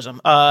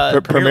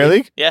 Premier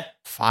League? Yeah.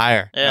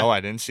 Fire. Yeah. No, I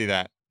didn't see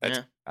that.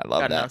 I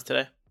love that. Announced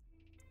today.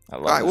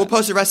 All right, we'll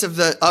post the rest of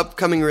the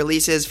upcoming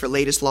releases for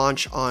latest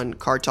launch on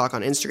Card Talk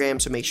on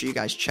Instagram, so make sure you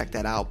guys check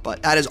that out.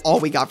 But that is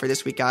all we got for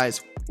this week, guys.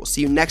 We'll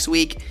see you next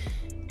week,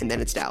 and then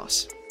it's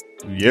Dallas.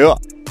 Yeah.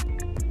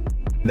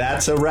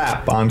 That's a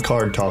wrap on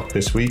Card Talk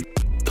this week.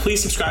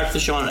 Please subscribe to the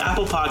show on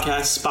Apple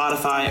Podcasts,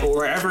 Spotify, or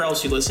wherever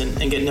else you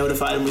listen and get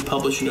notified when we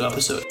publish a new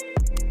episode.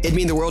 It'd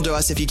mean the world to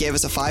us if you gave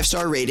us a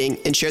 5-star rating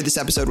and shared this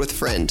episode with a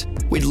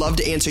friend. We'd love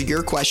to answer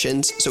your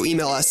questions, so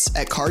email us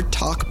at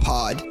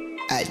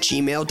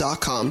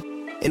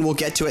cardtalkpod@gmail.com, and we'll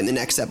get to it in the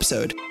next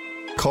episode.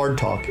 Card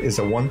Talk is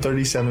a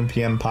 1:37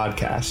 p.m.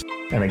 podcast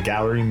and a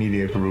Gallery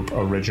Media Group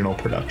original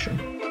production.